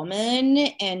a woman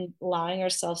and allowing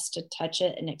ourselves to touch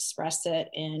it and express it.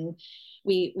 And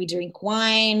we drink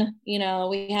wine, you know,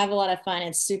 we have a lot of fun.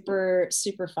 It's super,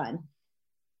 super fun.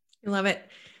 I love it.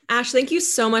 Ash, thank you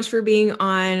so much for being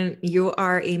on. You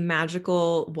are a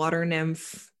magical water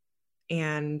nymph.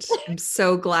 And I'm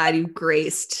so glad you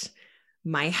graced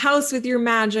my house with your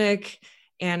magic.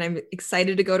 And I'm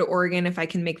excited to go to Oregon if I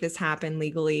can make this happen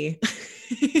legally.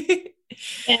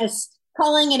 Yes,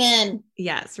 calling it in.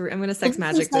 Yes, I'm going to sex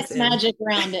magic this sex magic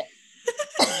around it.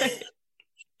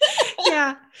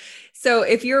 Yeah. So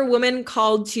if you're a woman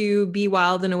called to be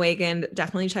wild and awakened,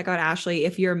 definitely check out Ashley.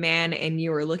 If you're a man and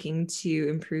you are looking to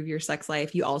improve your sex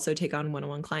life, you also take on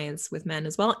one-on-one clients with men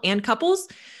as well and couples.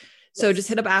 So just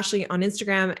hit up Ashley on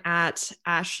Instagram at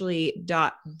ashley.d.mays,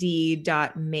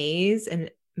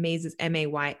 and Mays is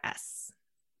Mays.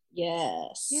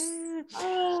 Yes. Yeah.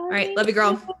 All right. Love you,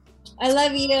 girl. I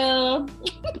love you.